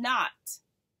are not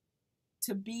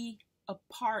to be a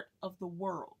part of the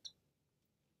world.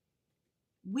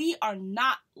 We are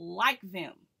not like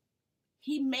them.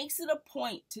 He makes it a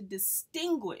point to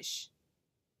distinguish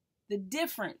the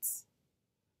difference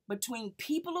between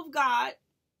people of God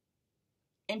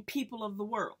and people of the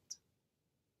world.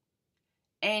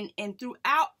 And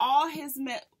throughout all his,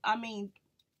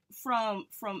 from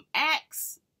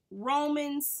Acts,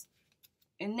 Romans,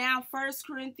 and now 1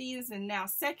 Corinthians, and now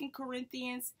 2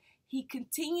 Corinthians, he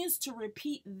continues to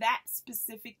repeat that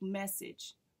specific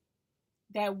message,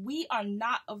 that we are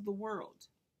not of the world.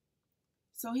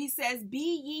 So he says,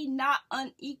 be ye not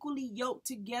unequally yoked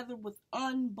together with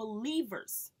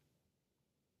unbelievers.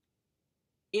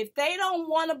 If they don't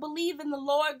want to believe in the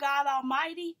Lord God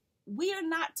Almighty, we are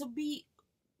not to be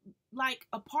like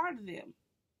a part of them.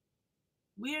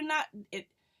 We are not.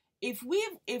 If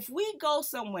we go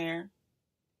somewhere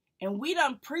and we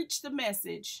done preach the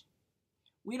message,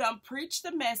 we done put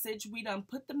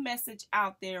the message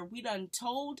out there, we done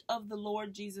told of the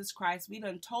Lord Jesus Christ, we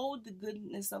done told the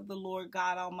goodness of the Lord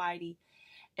God Almighty,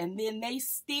 and then they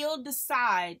still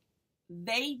decide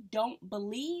they don't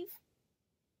believe,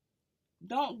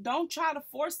 don't try to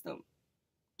force them.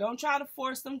 Don't try to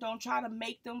force them. Don't try to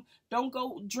make them. Don't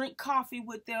go drink coffee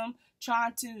with them.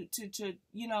 Trying to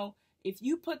if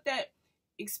you put that,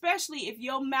 especially if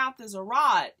your mouth is a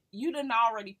rod, you done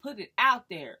already put it out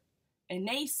there, and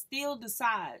they still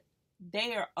decide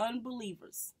they are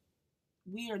unbelievers.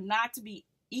 We are not to be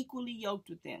equally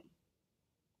yoked with them.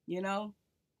 You're not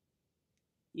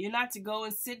to go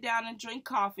and sit down and drink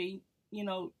coffee,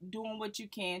 doing what you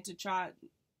can to try.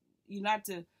 You're not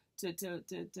to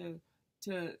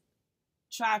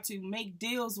try to make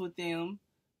deals with them.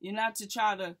 You're not to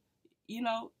try to,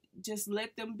 just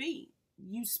let them be.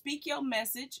 You speak your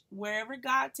message wherever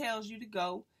God tells you to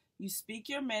go. You speak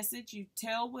your message. You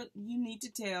tell what you need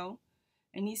to tell.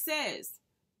 And he says,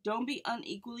 don't be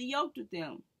unequally yoked with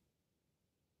them.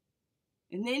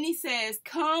 And then he says,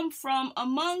 come from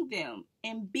among them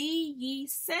and be ye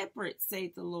separate,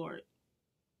 saith the Lord.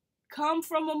 Come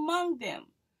from among them.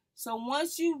 So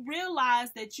once you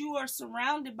realize that you are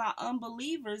surrounded by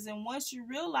unbelievers, and once you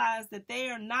realize that they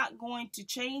are not going to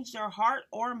change their heart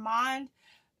or mind,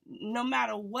 no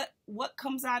matter what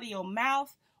comes out of your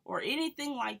mouth or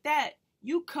anything like that,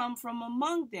 you come from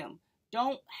among them.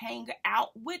 Don't hang out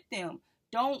with them.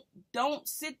 Don't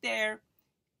sit there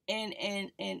and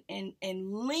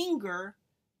linger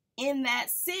in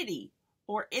that city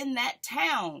or in that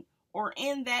town or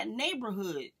in that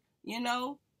neighborhood.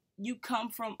 You come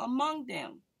from among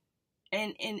them.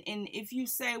 And if you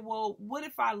say, well, what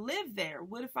if I live there?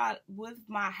 What if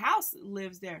my house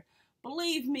lives there?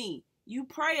 Believe me, you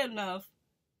pray enough,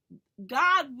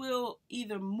 God will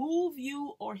either move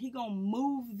you or he gonna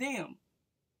move them.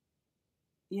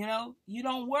 You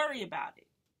don't worry about it.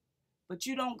 But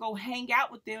you don't go hang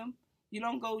out with them. You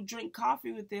don't go drink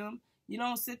coffee with them. You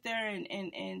don't sit there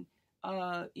and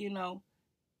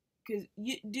because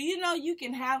you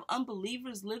can have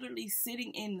unbelievers literally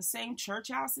sitting in the same church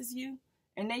house as you,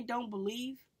 and they don't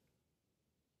believe.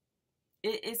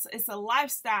 It's a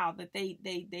lifestyle that they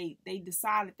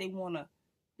decide that they wanna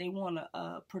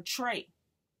portray,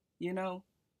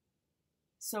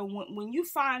 So when you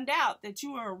find out that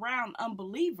you are around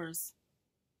unbelievers,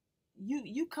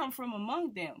 you come from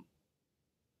among them,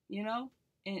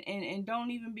 and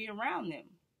don't even be around them.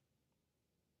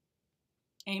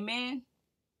 Amen.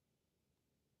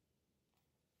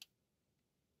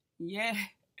 Yeah.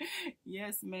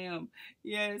 Yes, ma'am.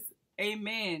 Yes.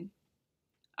 Amen.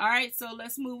 All right. So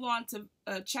let's move on to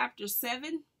chapter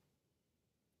 7.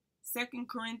 2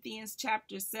 Corinthians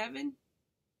chapter 7.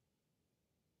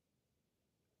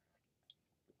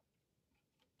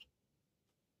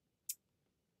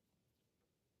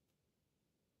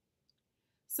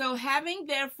 So having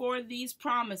therefore these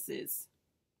promises,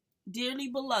 dearly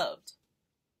beloved,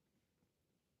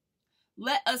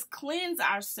 let us cleanse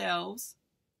ourselves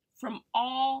from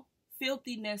all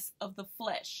filthiness of the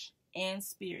flesh and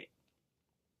spirit,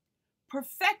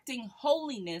 perfecting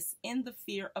holiness in the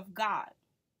fear of God.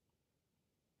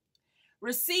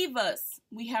 Receive us,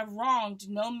 we have wronged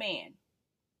no man.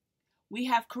 We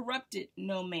have corrupted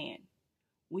no man.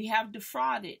 We have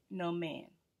defrauded no man.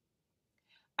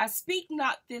 I speak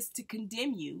not this to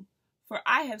condemn you, for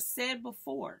I have said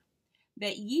before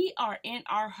that ye are in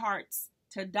our hearts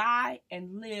to die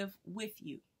and live with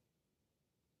you.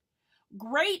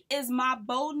 Great is my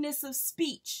boldness of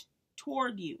speech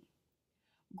toward you.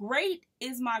 Great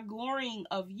is my glorying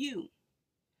of you.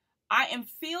 I am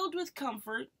filled with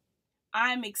comfort.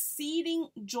 I am exceeding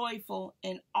joyful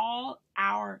in all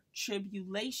our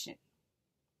tribulation.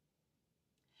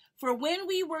 For when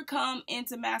we were come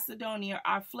into Macedonia,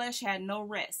 our flesh had no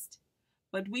rest,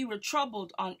 but we were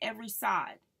troubled on every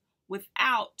side.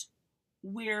 Without,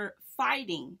 we're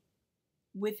fighting.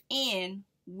 Within,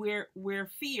 we're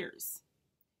fears.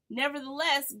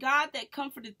 Nevertheless, God that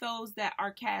comforted those that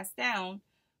are cast down,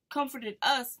 comforted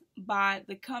us by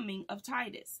the coming of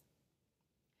Titus.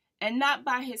 And not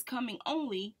by his coming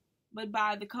only, but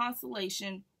by the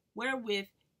consolation wherewith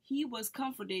he was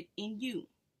comforted in you,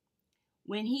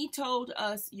 when he told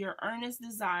us your earnest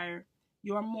desire,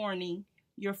 your mourning,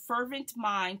 your fervent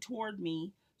mind toward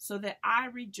me, so that I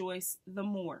rejoice the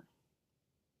more.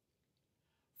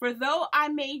 For though I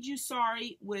made you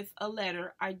sorry with a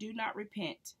letter, I do not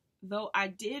repent, though I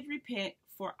did repent,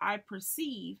 for I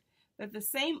perceive that the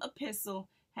same epistle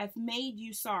hath made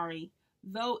you sorry,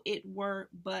 though it were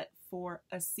but for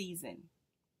a season.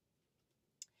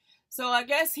 So I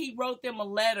guess he wrote them a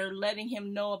letter letting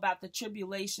him know about the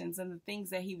tribulations and the things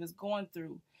that he was going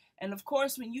through. And of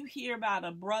course, when you hear about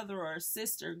a brother or a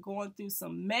sister going through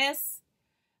some mess,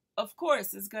 of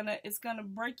course it's gonna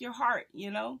break your heart,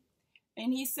 you know.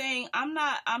 And he's saying, I'm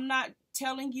not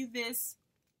telling you this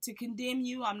to condemn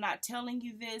you. I'm not telling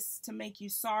you this to make you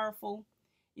sorrowful,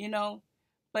 you know.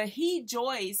 But he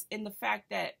joys in the fact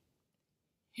that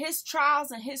his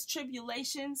trials and his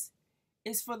tribulations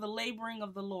is for the laboring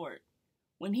of the Lord.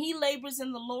 When he labors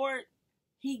in the Lord,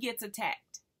 he gets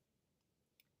attacked.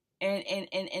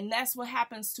 And that's what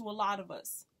happens to a lot of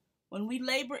us. When we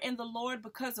labor in the Lord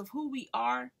because of who we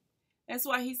are, that's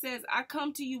why he says, I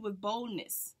come to you with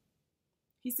boldness.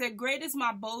 He said, great is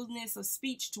my boldness of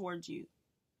speech towards you.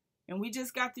 And we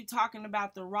just got through talking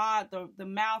about the rod of the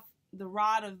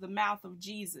mouth of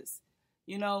Jesus.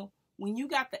 You know, when you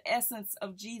got the essence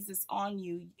of Jesus on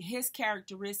you, his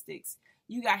characteristics,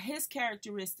 you got his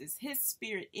characteristics, his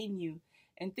spirit in you,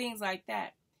 and things like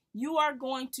that, you are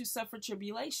going to suffer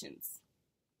tribulations.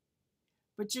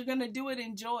 But you're going to do it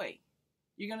in joy.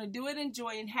 You're going to do it in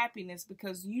joy and happiness,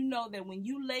 because you know that when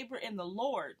you labor in the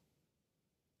Lord,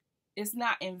 it's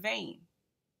not in vain.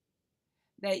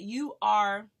 That you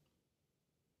are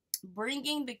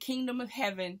bringing the kingdom of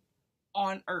heaven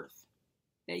on earth.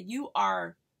 That you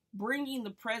are bringing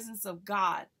the presence of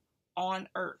God on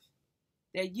earth.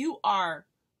 That you are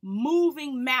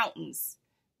moving mountains.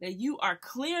 That you are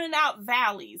clearing out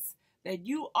valleys. That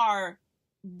you are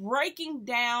breaking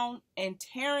down and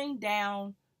tearing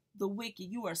down the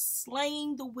wicked. You are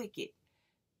slaying the wicked.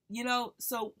 You know,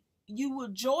 so you will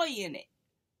joy in it.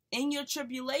 In your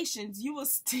tribulations, you will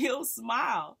still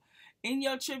smile. In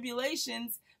your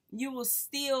tribulations, you will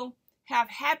still have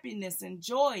happiness and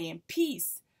joy and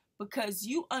peace, because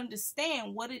you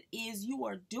understand what it is you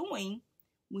are doing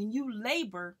when you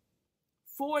labor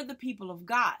for the people of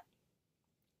God.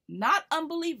 Not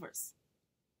unbelievers,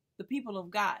 the people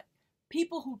of God.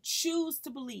 People who choose to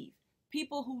believe.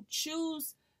 People who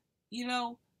choose, you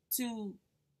know, to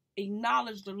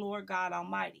acknowledge the Lord God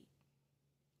Almighty.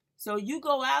 So you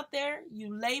go out there,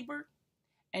 you labor,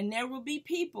 and there will be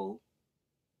people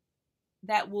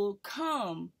that will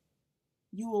come.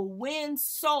 You will win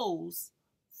souls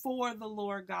for the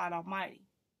Lord God Almighty.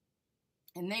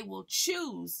 And they will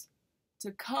choose to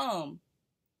come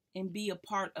and be a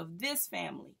part of this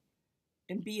family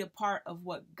and be a part of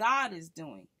what God is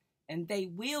doing. And they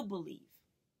will believe.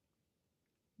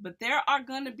 But there are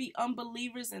going to be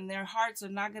unbelievers, and their hearts are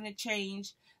not going to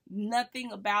change.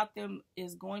 Nothing about them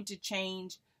is going to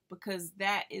change, because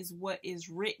that is what is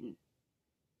written.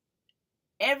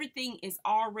 Everything is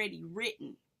already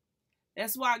written.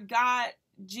 That's why God,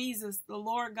 Jesus, the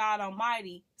Lord God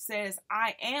Almighty, says,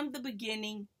 I am the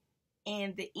beginning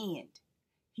and the end.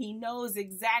 He knows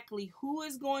exactly who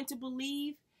is going to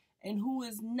believe and who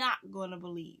is not going to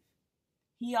believe.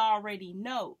 He already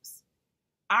knows.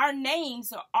 Our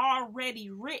names are already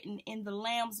written in the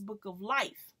Lamb's Book of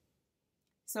Life.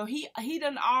 So he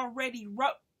done already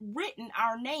written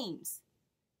our names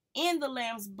in the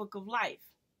Lamb's Book of Life.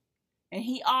 And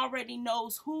he already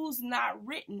knows who's not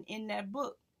written in that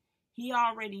book. He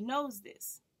already knows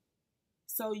this.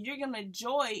 So you're going to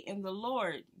joy in the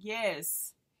Lord.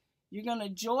 Yes. You're going to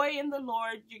joy in the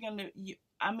Lord.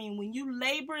 When you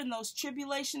labor and those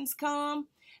tribulations come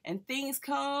and things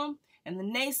come and the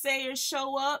naysayers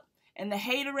show up and the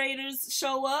haterators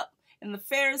show up and the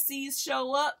Pharisees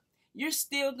show up, you're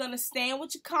still going to stand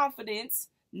with your confidence,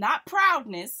 not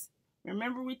proudness.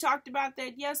 Remember, we talked about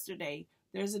that yesterday.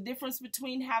 There's a difference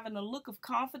between having a look of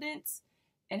confidence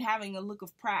and having a look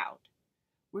of proud.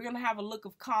 We're going to have a look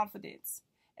of confidence,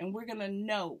 and we're going to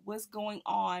know what's going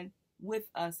on with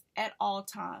us at all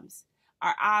times.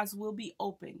 Our eyes will be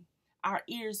open. Our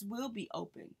ears will be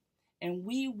open, and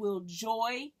we will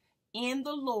joy in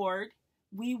the Lord.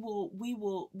 We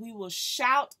will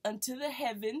shout unto the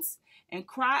heavens and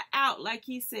cry out, like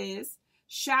he says,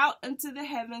 shout unto the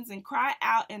heavens and cry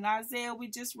out. In Isaiah, we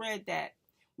just read that.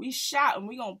 We shout, and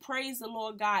we're going to praise the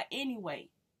Lord God anyway.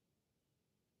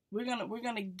 We're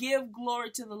going to give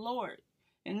glory to the Lord.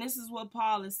 And this is what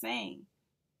Paul is saying.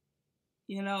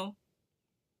 You know,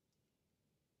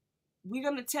 we're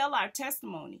going to tell our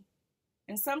testimony.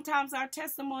 And sometimes our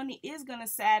testimony is going to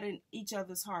sadden each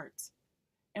other's hearts.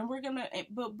 And we're going to,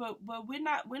 but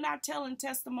we're not telling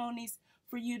testimonies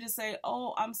for you to say,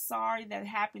 oh, I'm sorry that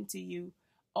happened to you.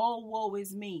 Oh, woe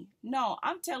is me. No,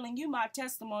 I'm telling you my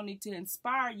testimony to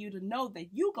inspire you to know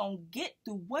that you're going to get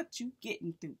through what you're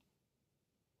getting through.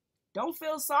 Don't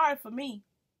feel sorry for me.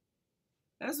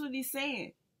 That's what he's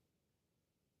saying.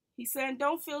 He's saying,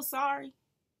 don't feel sorry.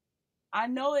 I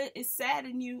know it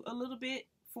saddened you a little bit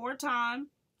for a time,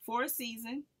 for a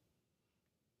season,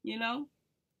 you know.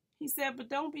 He said, but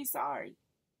don't be sorry.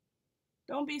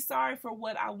 Don't be sorry for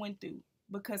what I went through,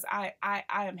 because I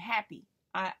am happy.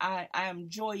 I am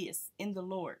joyous in the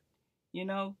Lord. You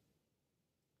know,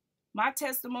 my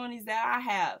testimonies that I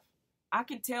have, I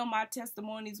can tell my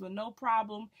testimonies with no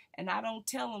problem, and I don't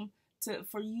tell them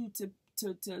for you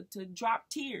to drop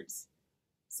tears.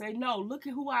 Say, no, look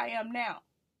at who I am now.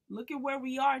 Look at where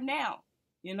we are now.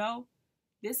 You know,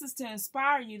 this is to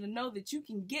inspire you to know that you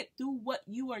can get through what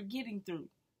you are getting through.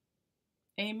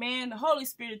 Amen. The Holy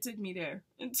Spirit took me there.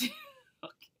 Okay.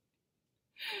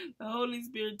 The Holy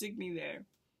Spirit took me there.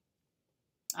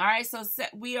 All right, so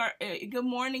we are, good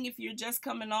morning if you're just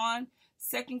coming on.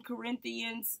 2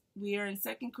 Corinthians, we are in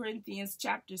 2 Corinthians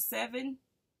chapter 7,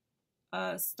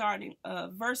 starting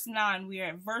verse 9. We are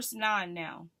at verse 9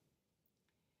 now.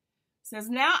 It says,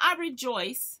 now I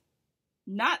rejoice,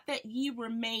 not that ye were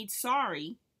made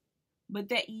sorry, but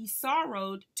that ye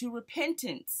sorrowed to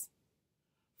repentance.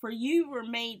 For ye were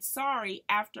made sorry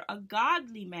after a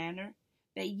godly manner,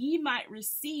 that ye might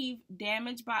receive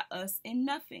damage by us in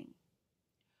nothing.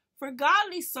 For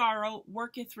godly sorrow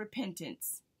worketh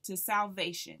repentance to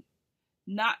salvation,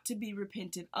 not to be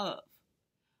repented of.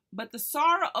 But the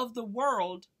sorrow of the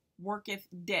world worketh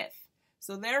death.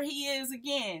 So there he is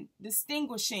again,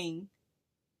 distinguishing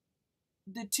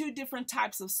the two different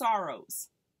types of sorrows.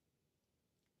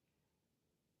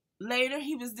 Later,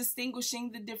 he was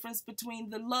distinguishing the difference between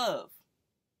the love.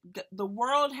 The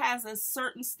world has a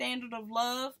certain standard of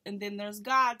love, and then there's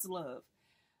God's love.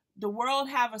 The world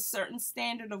have a certain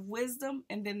standard of wisdom,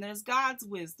 and then there's God's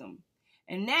wisdom.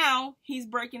 And now he's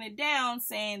breaking it down,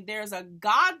 saying there's a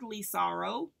godly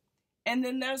sorrow, and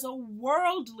then there's a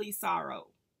worldly sorrow.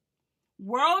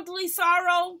 Worldly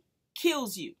sorrow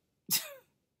kills you.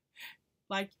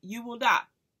 Like you will die.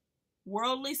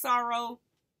 Worldly sorrow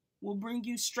will bring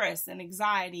you stress and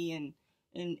anxiety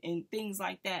and things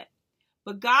like that.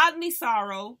 But godly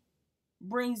sorrow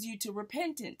brings you to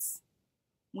repentance.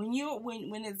 When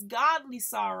it's godly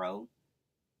sorrow,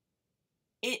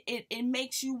 it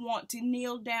makes you want to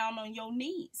kneel down on your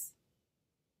knees.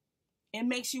 It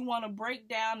makes you want to break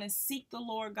down and seek the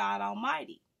Lord God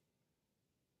Almighty.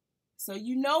 So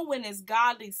you know when it's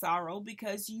godly sorrow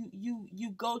because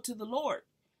you go to the Lord.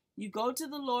 You go to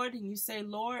the Lord and you say,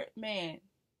 Lord, man,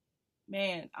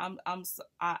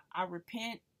 I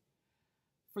repent.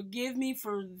 Forgive me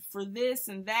for this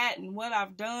and that and what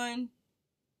I've done,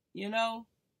 you know.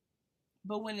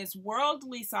 But when it's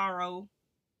worldly sorrow,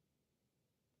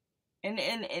 and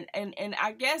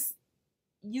I guess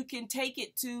you can take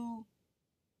it to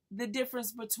the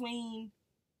difference between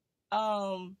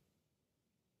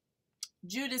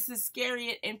Judas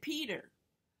Iscariot and Peter.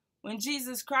 When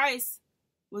Jesus Christ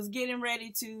was getting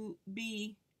ready to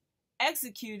be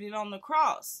executed on the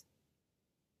cross,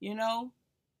 you know,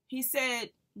 he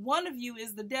said, one of you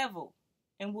is the devil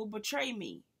and will betray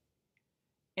me.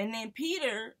 And then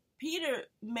Peter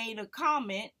made a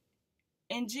comment,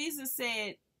 and Jesus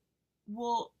said,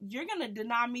 well, you're going to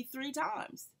deny me 3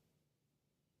 times.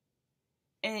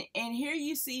 And here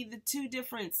you see the two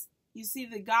difference. You see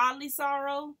the godly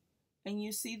sorrow and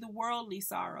you see the worldly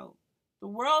sorrow. The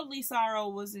worldly sorrow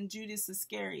was in Judas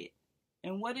Iscariot.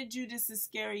 And what did Judas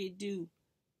Iscariot do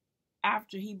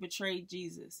after he betrayed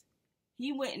Jesus?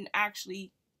 He went and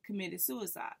actually committed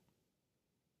suicide.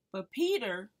 But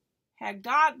Peter had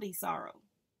godly sorrow.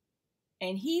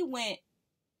 And he went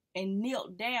and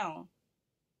knelt down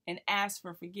and asked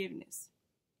for forgiveness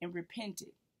and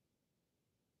repented.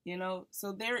 You know,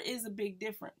 so there is a big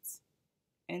difference.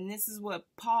 And this is what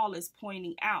Paul is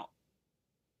pointing out.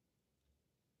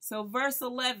 So verse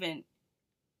 11,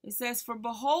 it says, "For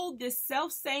behold, this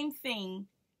selfsame thing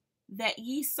that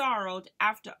ye sorrowed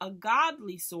after a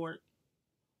godly sort,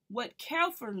 what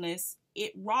carefulness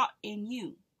it wrought in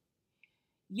you.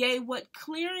 Yea, what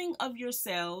clearing of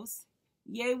yourselves,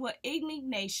 yea, what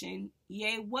indignation,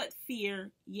 yea, what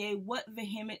fear, yea, what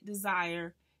vehement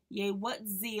desire, yea, what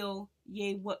zeal,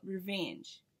 yea, what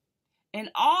revenge. In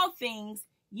all things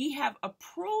ye have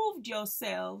approved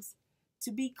yourselves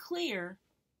to be clear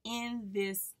in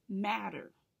this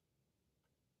matter."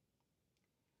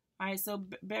 All right, so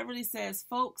Beverly says,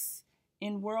 folks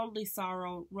in worldly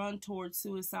sorrow run towards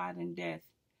suicide and death.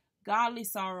 Godly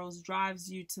sorrows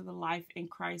drives you to the life in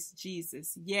Christ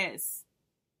Jesus. Yes.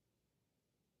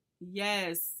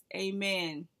 Yes.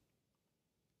 Amen.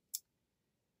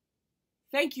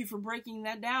 Thank you for breaking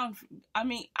that down. I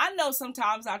mean, I know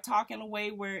sometimes I talk in a way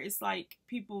where it's like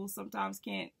people sometimes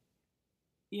can't,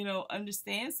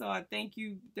 understand. So I thank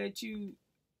you that you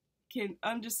can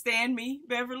understand me,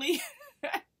 Beverly.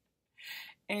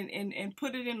 And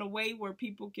put it in a way where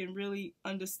people can really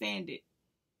understand it.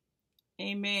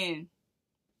 Amen.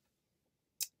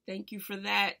 Thank you for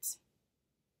that.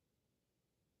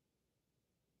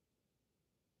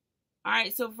 All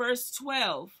right, so verse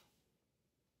 12.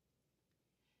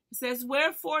 It says,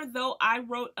 "Wherefore, though I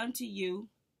wrote unto you,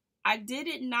 I did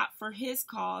it not for his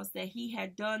cause that he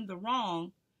had done the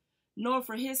wrong, nor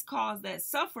for his cause that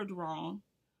suffered wrong,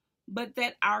 but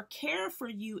that our care for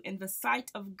you in the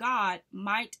sight of God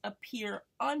might appear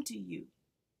unto you.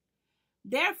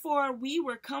 Therefore we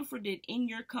were comforted in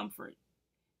your comfort,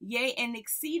 yea, and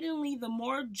exceedingly the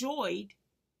more joyed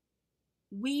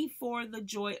we for the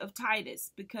joy of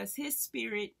Titus, because his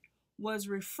spirit was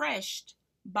refreshed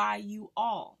by you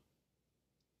all.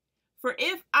 For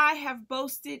if I have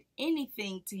boasted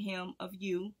anything to him of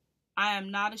you, I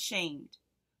am not ashamed,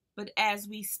 but as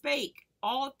we spake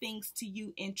all things to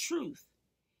you in truth,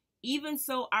 even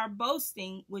so our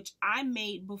boasting which I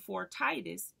made before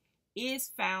Titus is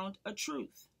found a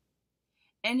truth.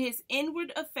 And his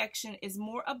inward affection is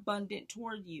more abundant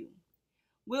toward you,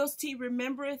 whilst he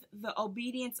remembereth the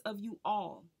obedience of you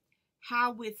all,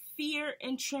 how with fear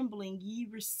and trembling ye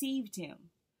received him.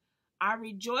 I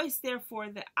rejoice therefore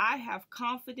that I have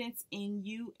confidence in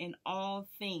you in all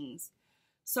things."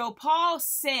 So Paul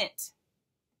sent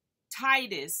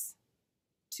Titus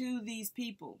to these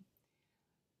people.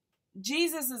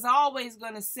 Jesus is always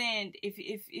going to send,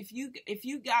 if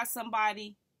you got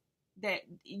somebody that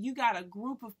you got a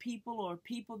group of people or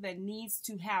people that needs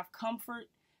to have comfort,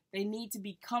 they need to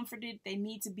be comforted, they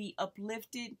need to be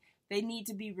uplifted, they need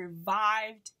to be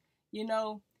revived.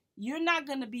 You're not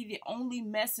going to be the only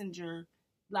messenger.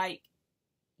 Like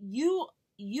you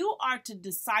are to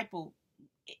disciple.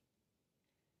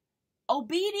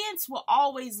 Obedience will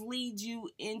always lead you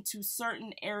into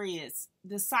certain areas,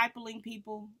 discipling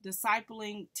people,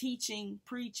 teaching,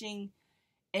 preaching,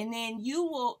 and then you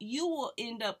will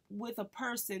end up with a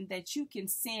person that you can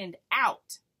send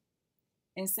out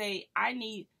and say,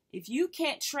 if you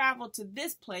can't travel to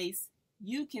this place,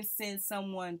 you can send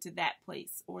someone to that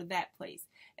place or that place,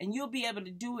 and you'll be able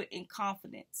to do it in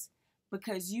confidence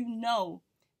because you know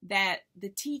that the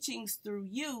teachings through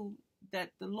you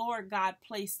that the Lord God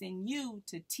placed in you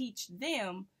to teach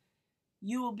them,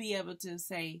 you will be able to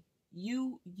say,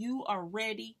 you are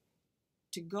ready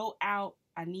to go out.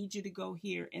 I need you to go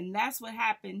here. And that's what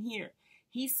happened here.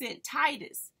 He sent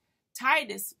Titus.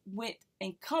 Titus went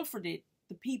and comforted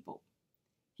the people.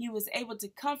 He was able to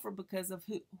comfort because of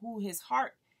who his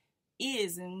heart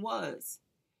is and was.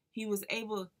 He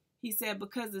said,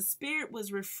 because the spirit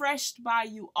was refreshed by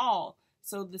you all.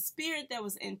 So the spirit that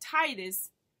was in Titus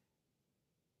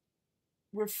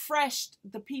refreshed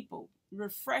the people,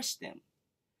 refreshed them.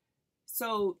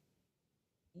 So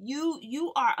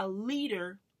you are a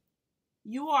leader.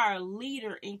 You are a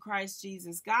leader in Christ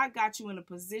Jesus. God got you in a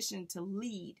position to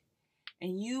lead.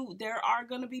 And there are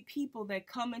going to be people that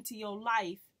come into your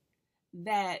life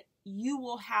that you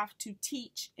will have to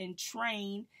teach and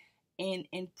train and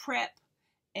prep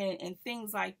and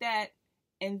things like that.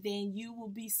 And then you will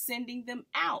be sending them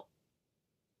out.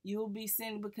 You will be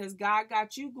sending, because God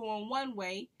got you going one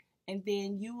way, and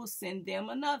then you will send them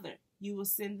another. You will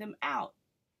send them out.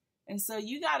 And so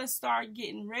you got to start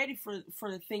getting ready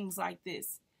for things like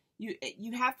this.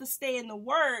 You have to stay in the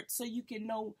Word so you can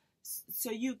know,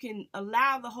 so you can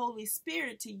allow the Holy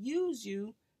Spirit to use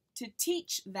you to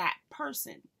teach that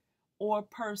person or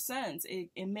persons.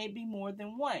 It may be more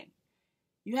than one.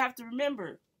 You have to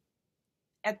remember,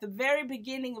 at the very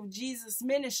beginning of Jesus'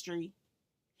 ministry,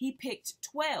 He picked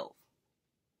 12.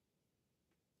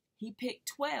 He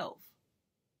picked 12.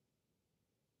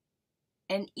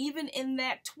 And even in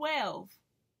that 12,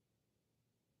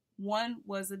 one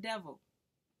was a devil.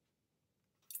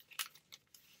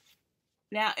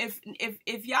 Now,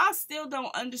 if y'all still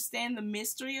don't understand the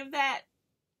mystery of that,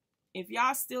 if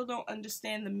y'all still don't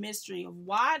understand the mystery of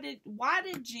why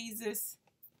did Jesus,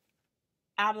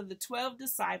 out of the 12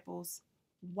 disciples,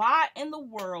 why in the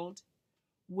world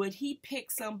would he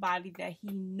pick somebody that he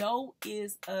know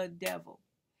is a devil,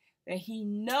 that he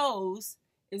knows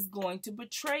is going to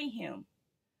betray him?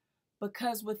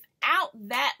 Because without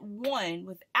that one,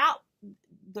 without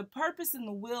the purpose and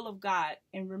the will of God,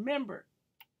 and remember,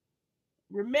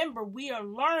 we are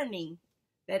learning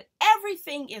that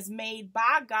everything is made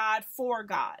by God for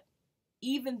God,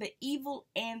 even the evil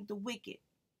and the wicked.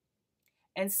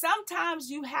 And sometimes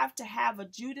you have to have a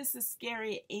Judas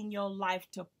Iscariot in your life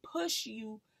to push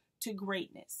you to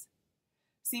greatness.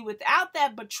 See, without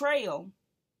that betrayal,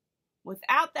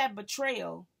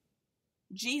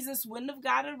 Jesus wouldn't have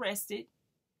got arrested,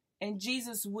 and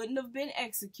Jesus wouldn't have been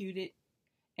executed,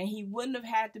 and he wouldn't have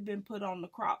had to been put on the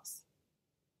cross.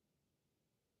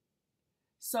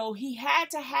 So he had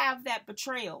to have that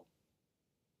betrayal.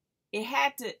 It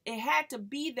had to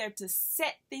be there to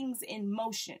set things in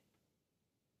motion.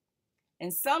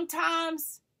 And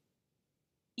sometimes,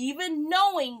 even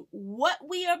knowing what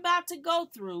we are about to go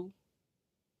through,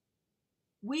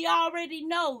 we already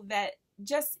know that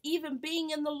just even being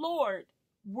in the Lord,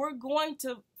 we're going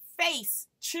to face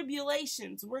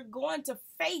tribulations. We're going to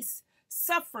face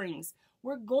sufferings.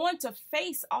 We're going to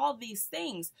face all these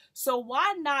things. So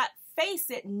why not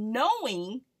face it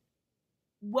knowing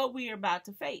what we are about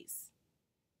to face?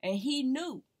 And he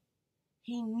knew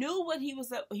what he was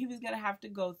going to have to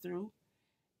go through.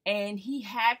 And he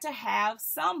had to have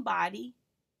somebody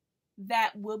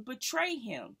that would betray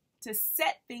him to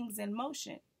set things in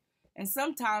motion. And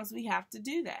sometimes we have to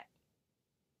do that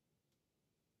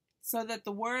so that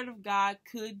the word of God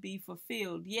could be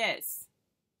fulfilled. Yes.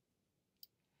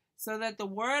 So that the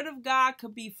word of God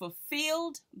could be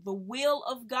fulfilled, the will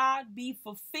of God be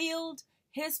fulfilled,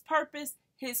 his purpose,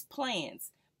 his plans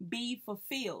be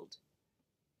fulfilled.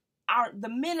 The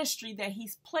ministry that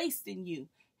he's placed in you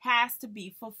has to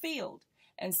be fulfilled.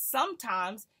 And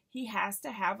sometimes he has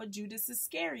to have a Judas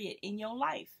Iscariot in your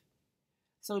life.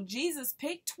 So Jesus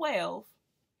picked 12,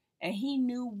 and he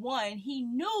knew one. He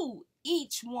knew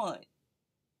each one.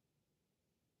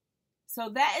 So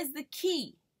that is the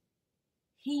key.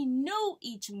 He knew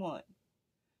each one.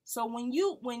 So when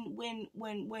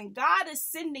God is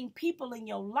sending people in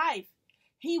your life,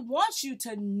 he wants you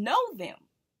to know them.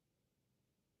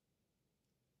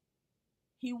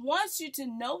 He wants you to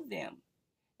know them.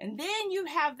 And then you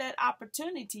have that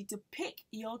opportunity to pick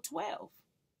your 12.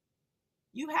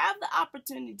 You have the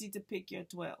opportunity to pick your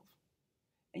 12.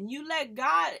 And you let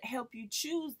God help you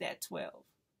choose that 12.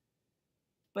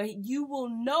 But you will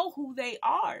know who they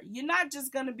are. You're not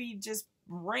just going to be just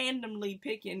randomly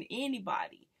picking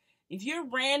anybody. If you're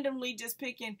randomly just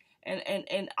picking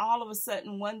and all of a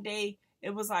sudden one day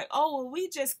it was like, oh, well, we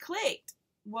just clicked.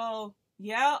 Well,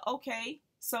 yeah, okay.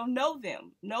 So know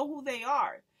them. Know who they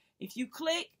are. If you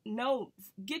click,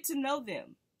 get to know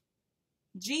them.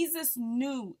 Jesus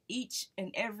knew each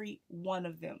and every one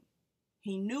of them.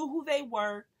 He knew who they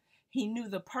were. He knew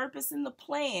the purpose and the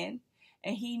plan,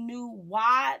 and he knew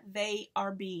why they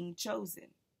are being chosen.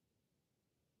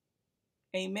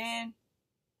 Amen.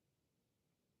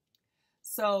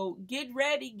 So get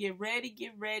ready, get ready,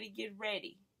 get ready, get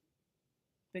ready.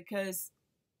 Because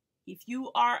if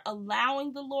you are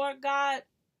allowing the Lord God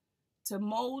to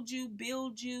mold you,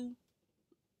 build you,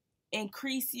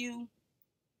 increase you,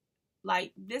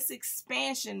 like this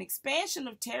expansion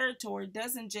of territory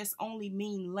doesn't just only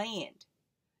mean land.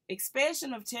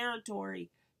 Expansion of territory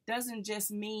doesn't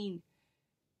just mean,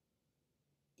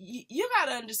 you got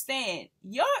to understand,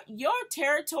 your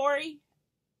territory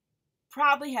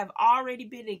probably have already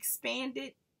been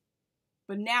expanded,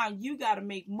 but now you got to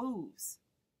make moves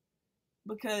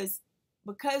because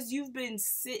you've been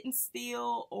sitting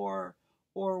still or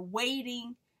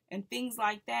waiting and things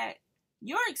like that.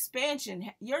 Your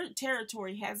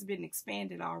territory has been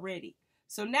expanded already.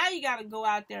 So now you got to go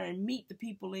out there and meet the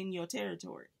people in your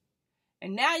territory.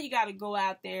 And now you got to go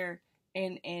out there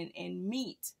and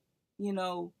meet, the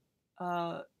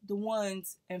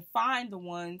ones and find the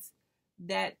ones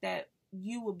that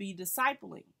you will be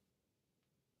discipling,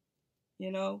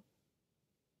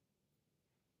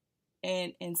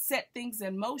 and set things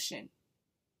in motion.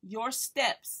 Your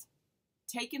steps,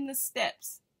 taking the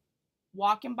steps,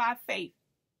 walking by faith,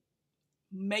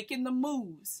 making the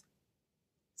moves,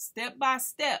 step by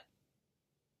step,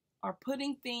 are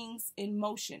putting things in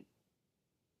motion.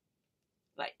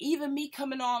 Like even me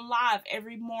coming on live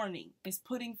every morning is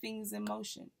putting things in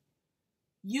motion.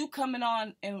 You coming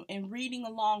on and reading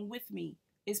along with me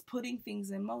is putting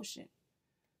things in motion.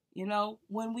 You know,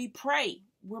 when we pray,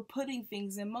 we're putting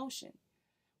things in motion.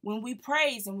 When we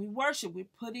praise and we worship, we're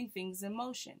putting things in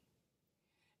motion.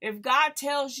 If God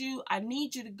tells you, I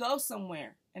need you to go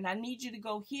somewhere and I need you to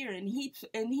go here, and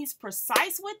he's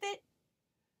precise with it,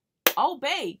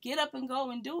 obey, get up and go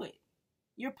and do it.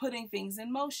 You're putting things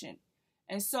in motion.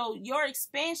 And so your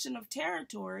expansion of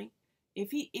territory,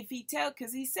 if he tells,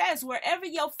 because he says, wherever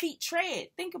your feet tread,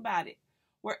 think about it.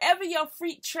 Wherever your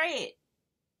feet tread,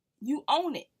 you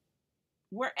own it.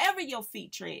 Wherever your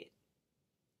feet tread.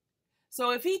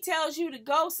 So if he tells you to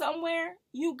go somewhere,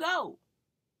 you go.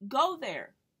 Go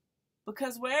there.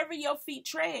 Because wherever your feet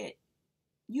tread,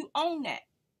 you own that.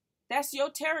 That's your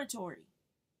territory.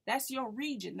 That's your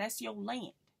region. That's your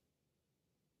land.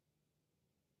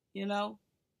 You know?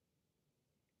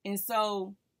 And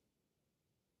so,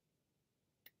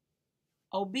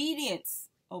 obedience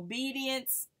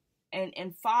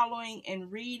and following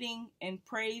and reading and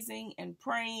praising and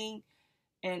praying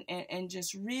and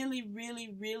just really,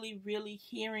 really, really, really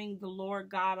hearing the Lord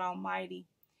God Almighty.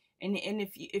 And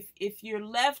if you're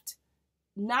left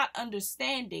not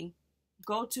understanding,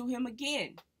 go to him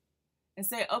again and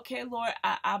say, okay, Lord,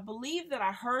 I believe that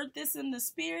I heard this in the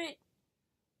spirit,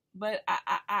 but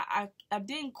I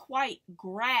didn't quite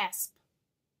grasp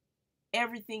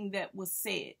everything that was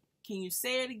said. Can you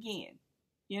say it again?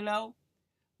 You know,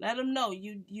 let him know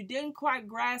you didn't quite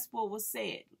grasp what was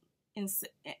said, and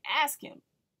ask him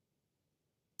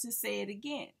to say it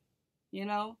again. You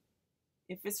know,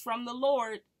 if it's from the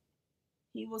Lord,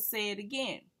 he will say it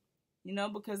again. You know,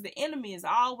 because the enemy is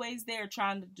always there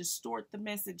trying to distort the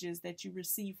messages that you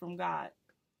receive from God.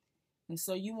 And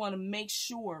so you want to make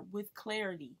sure with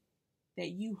clarity that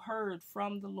you heard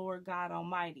from the Lord God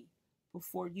Almighty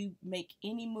before you make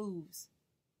any moves.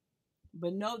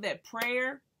 But know that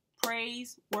prayer,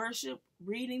 praise, worship,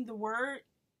 reading the word,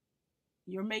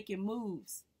 you're making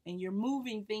moves and you're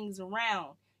moving things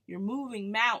around. You're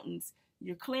moving mountains.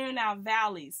 You're clearing out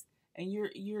valleys, and you're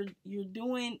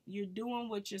doing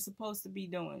what you're supposed to be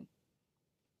doing.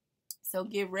 So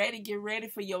get ready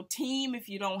for your team if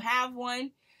you don't have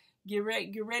one. Get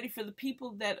ready for the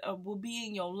people that will be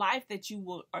in your life that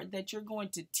you're going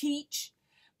to teach.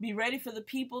 Be ready for the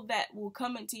people that will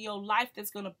come into your life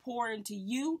that's going to pour into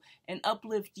you and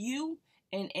uplift you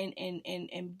and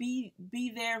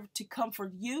be there to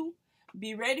comfort you.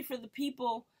 Be ready for the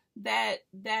people that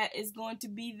is going to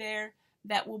be there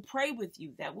that will pray with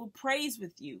you, that will praise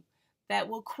with you, that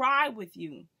will cry with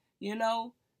you, you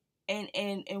know,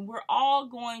 and we're all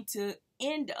going to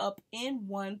end up in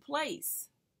one place.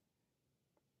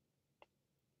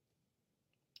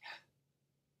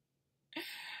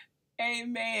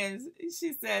 Amen.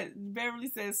 She said, Beverly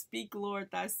says, speak, Lord,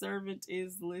 thy servant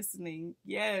is listening.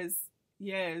 Yes,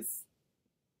 yes,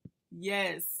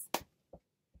 yes.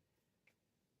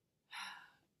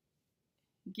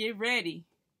 Get ready.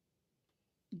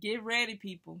 Get ready,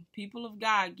 people. People of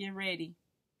God, get ready.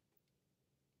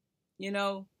 You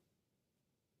know,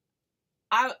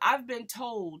 I've been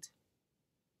told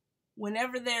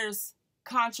whenever there's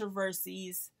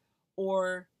controversies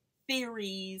or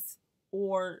theories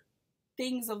or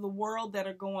things of the world that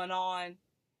are going on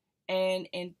and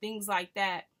things like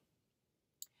that,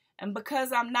 and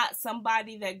because I'm not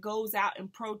somebody that goes out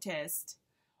and protest,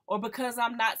 or because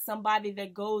I'm not somebody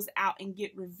that goes out and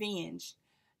get revenge,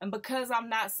 and because I'm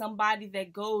not somebody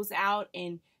that goes out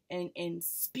and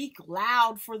speak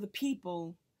loud for the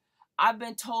people, I've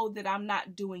been told that I'm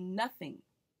not doing nothing.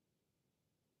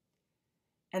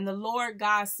 And the Lord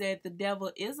God said the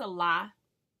devil is a lie,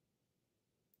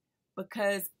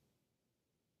 because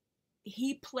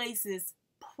he places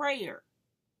prayer.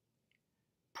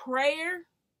 Prayer,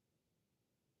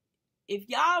 if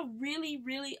y'all really,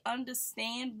 really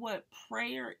understand what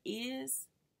prayer is,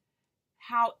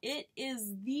 how it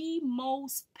is the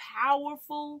most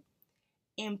powerful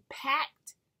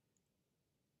impact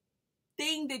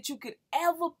thing that you could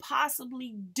ever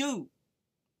possibly do.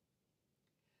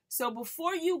 So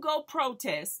before you go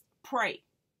protest, pray.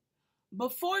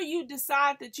 Before you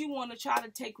decide that you want to try to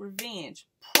take revenge,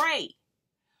 pray.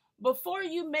 Before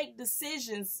you make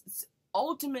decisions,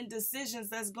 ultimate decisions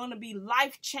that's going to be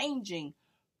life-changing,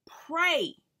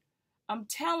 pray. I'm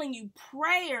telling you,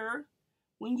 prayer,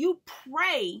 when you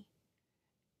pray,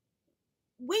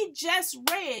 we just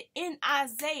read in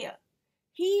Isaiah,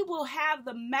 he will have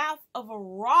the mouth of a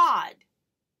rod.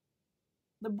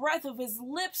 The breath of his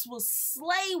lips will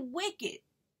slay wicked.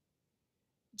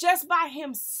 just by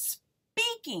him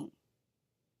speaking,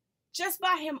 just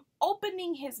by him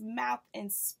opening his mouth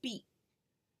and speak.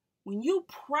 When you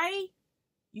pray,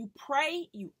 you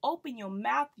open your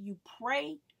mouth, you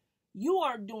pray, you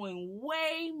are doing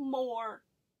way more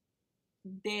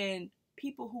than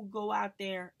people who go out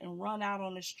there and run out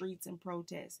on the streets and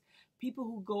protest. People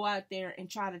who go out there and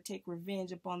try to take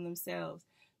revenge upon themselves.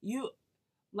 You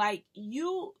are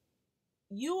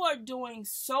doing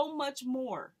so much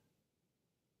more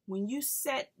when you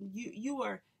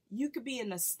you could be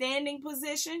in a standing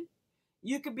position,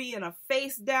 you could be in a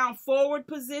face down forward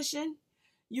position,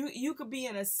 you could be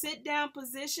in a sit down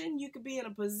position, you could be in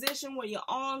a position where your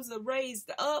arms are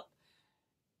raised up.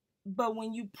 But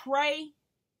when you pray,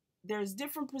 there's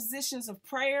different positions of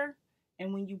prayer,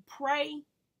 and when you pray,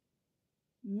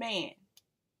 man,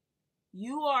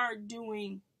 you are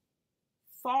doing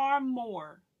far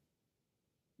more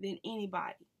than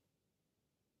anybody.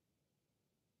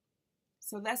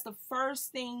 So that's the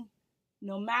first thing,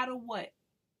 no matter what.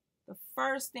 The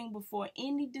first thing before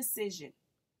any decision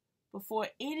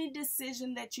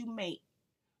that you make,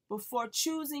 before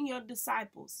choosing your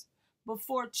disciples,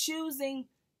 before choosing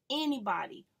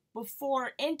anybody,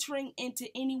 before entering into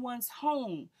anyone's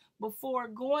home, before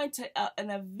going to an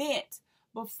event,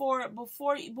 before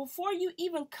you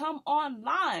even come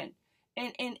online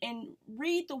and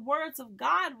read the words of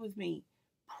God with me,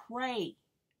 pray.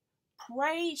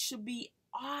 Pray should be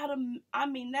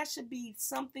that should be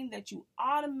something that you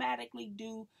automatically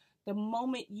do the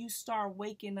moment you start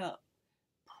waking up.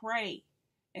 Pray.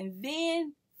 And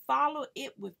then follow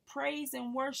it with praise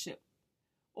and worship.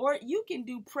 Or you can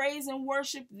do praise and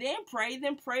worship, then pray,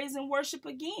 then praise and worship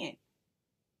again.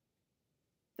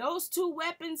 Those two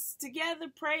weapons together,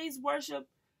 praise, worship,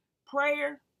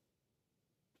 prayer,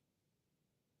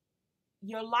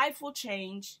 your life will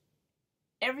change.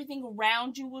 Everything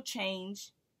around you will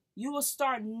change. You will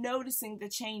start noticing the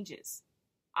changes.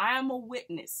 I am a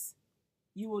witness.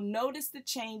 You will notice the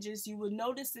changes. You will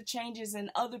notice the changes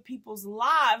in other people's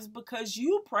lives because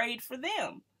you prayed for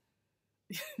them.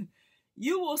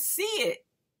 You will see it.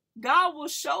 God will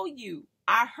show you.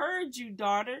 I heard you,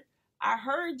 daughter. I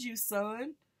heard you,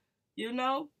 son. You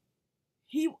know,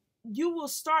 you will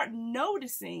start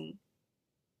noticing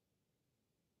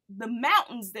the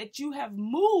mountains that you have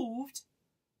moved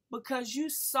because you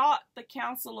sought the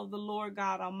counsel of the Lord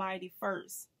God Almighty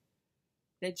first.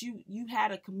 That you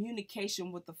had a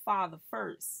communication with the Father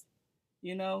first.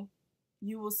 You know,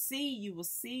 you will see.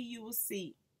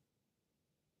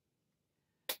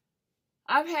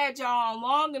 I've had y'all on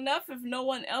long enough. If no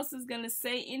one else is going to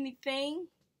say anything,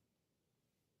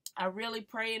 I really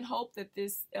pray and hope that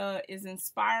this is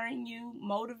inspiring you,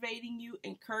 motivating you,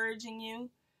 encouraging you,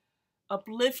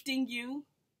 uplifting you,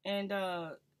 and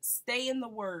stay in the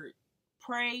Word.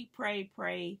 Pray,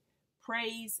 praise,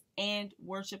 and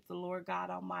worship the Lord God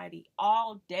Almighty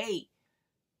all day.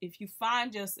 If you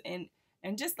find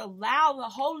and just allow the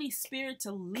Holy Spirit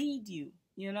to lead you,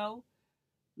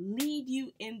 lead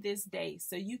you in this day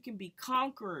so you can be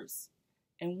conquerors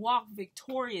and walk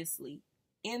victoriously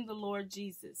in the Lord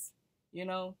Jesus,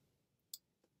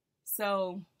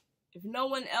 So if no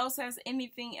one else has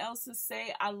anything else to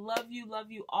say, I love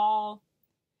you all.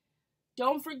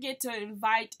 Don't forget to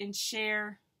invite and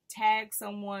share, tag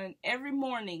someone. Every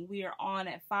morning we are on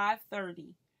at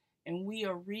 5:30 and we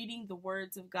are reading the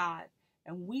words of God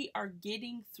and we are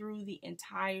getting through the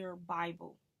entire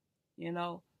Bible.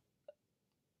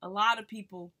 A lot of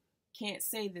people can't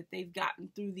say that they've gotten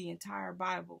through the entire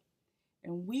Bible,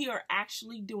 and we are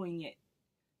actually doing it.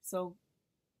 So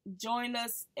join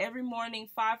us every morning,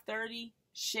 5:30,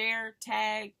 share,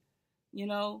 tag,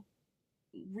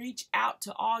 reach out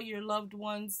to all your loved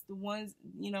ones, the ones,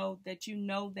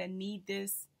 that need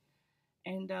this.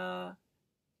 And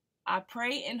I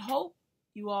pray and hope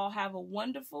you all have a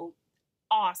wonderful,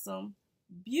 awesome,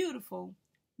 beautiful,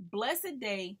 blessed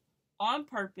day on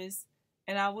purpose.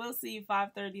 And I will see you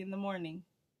 5:30 in the morning.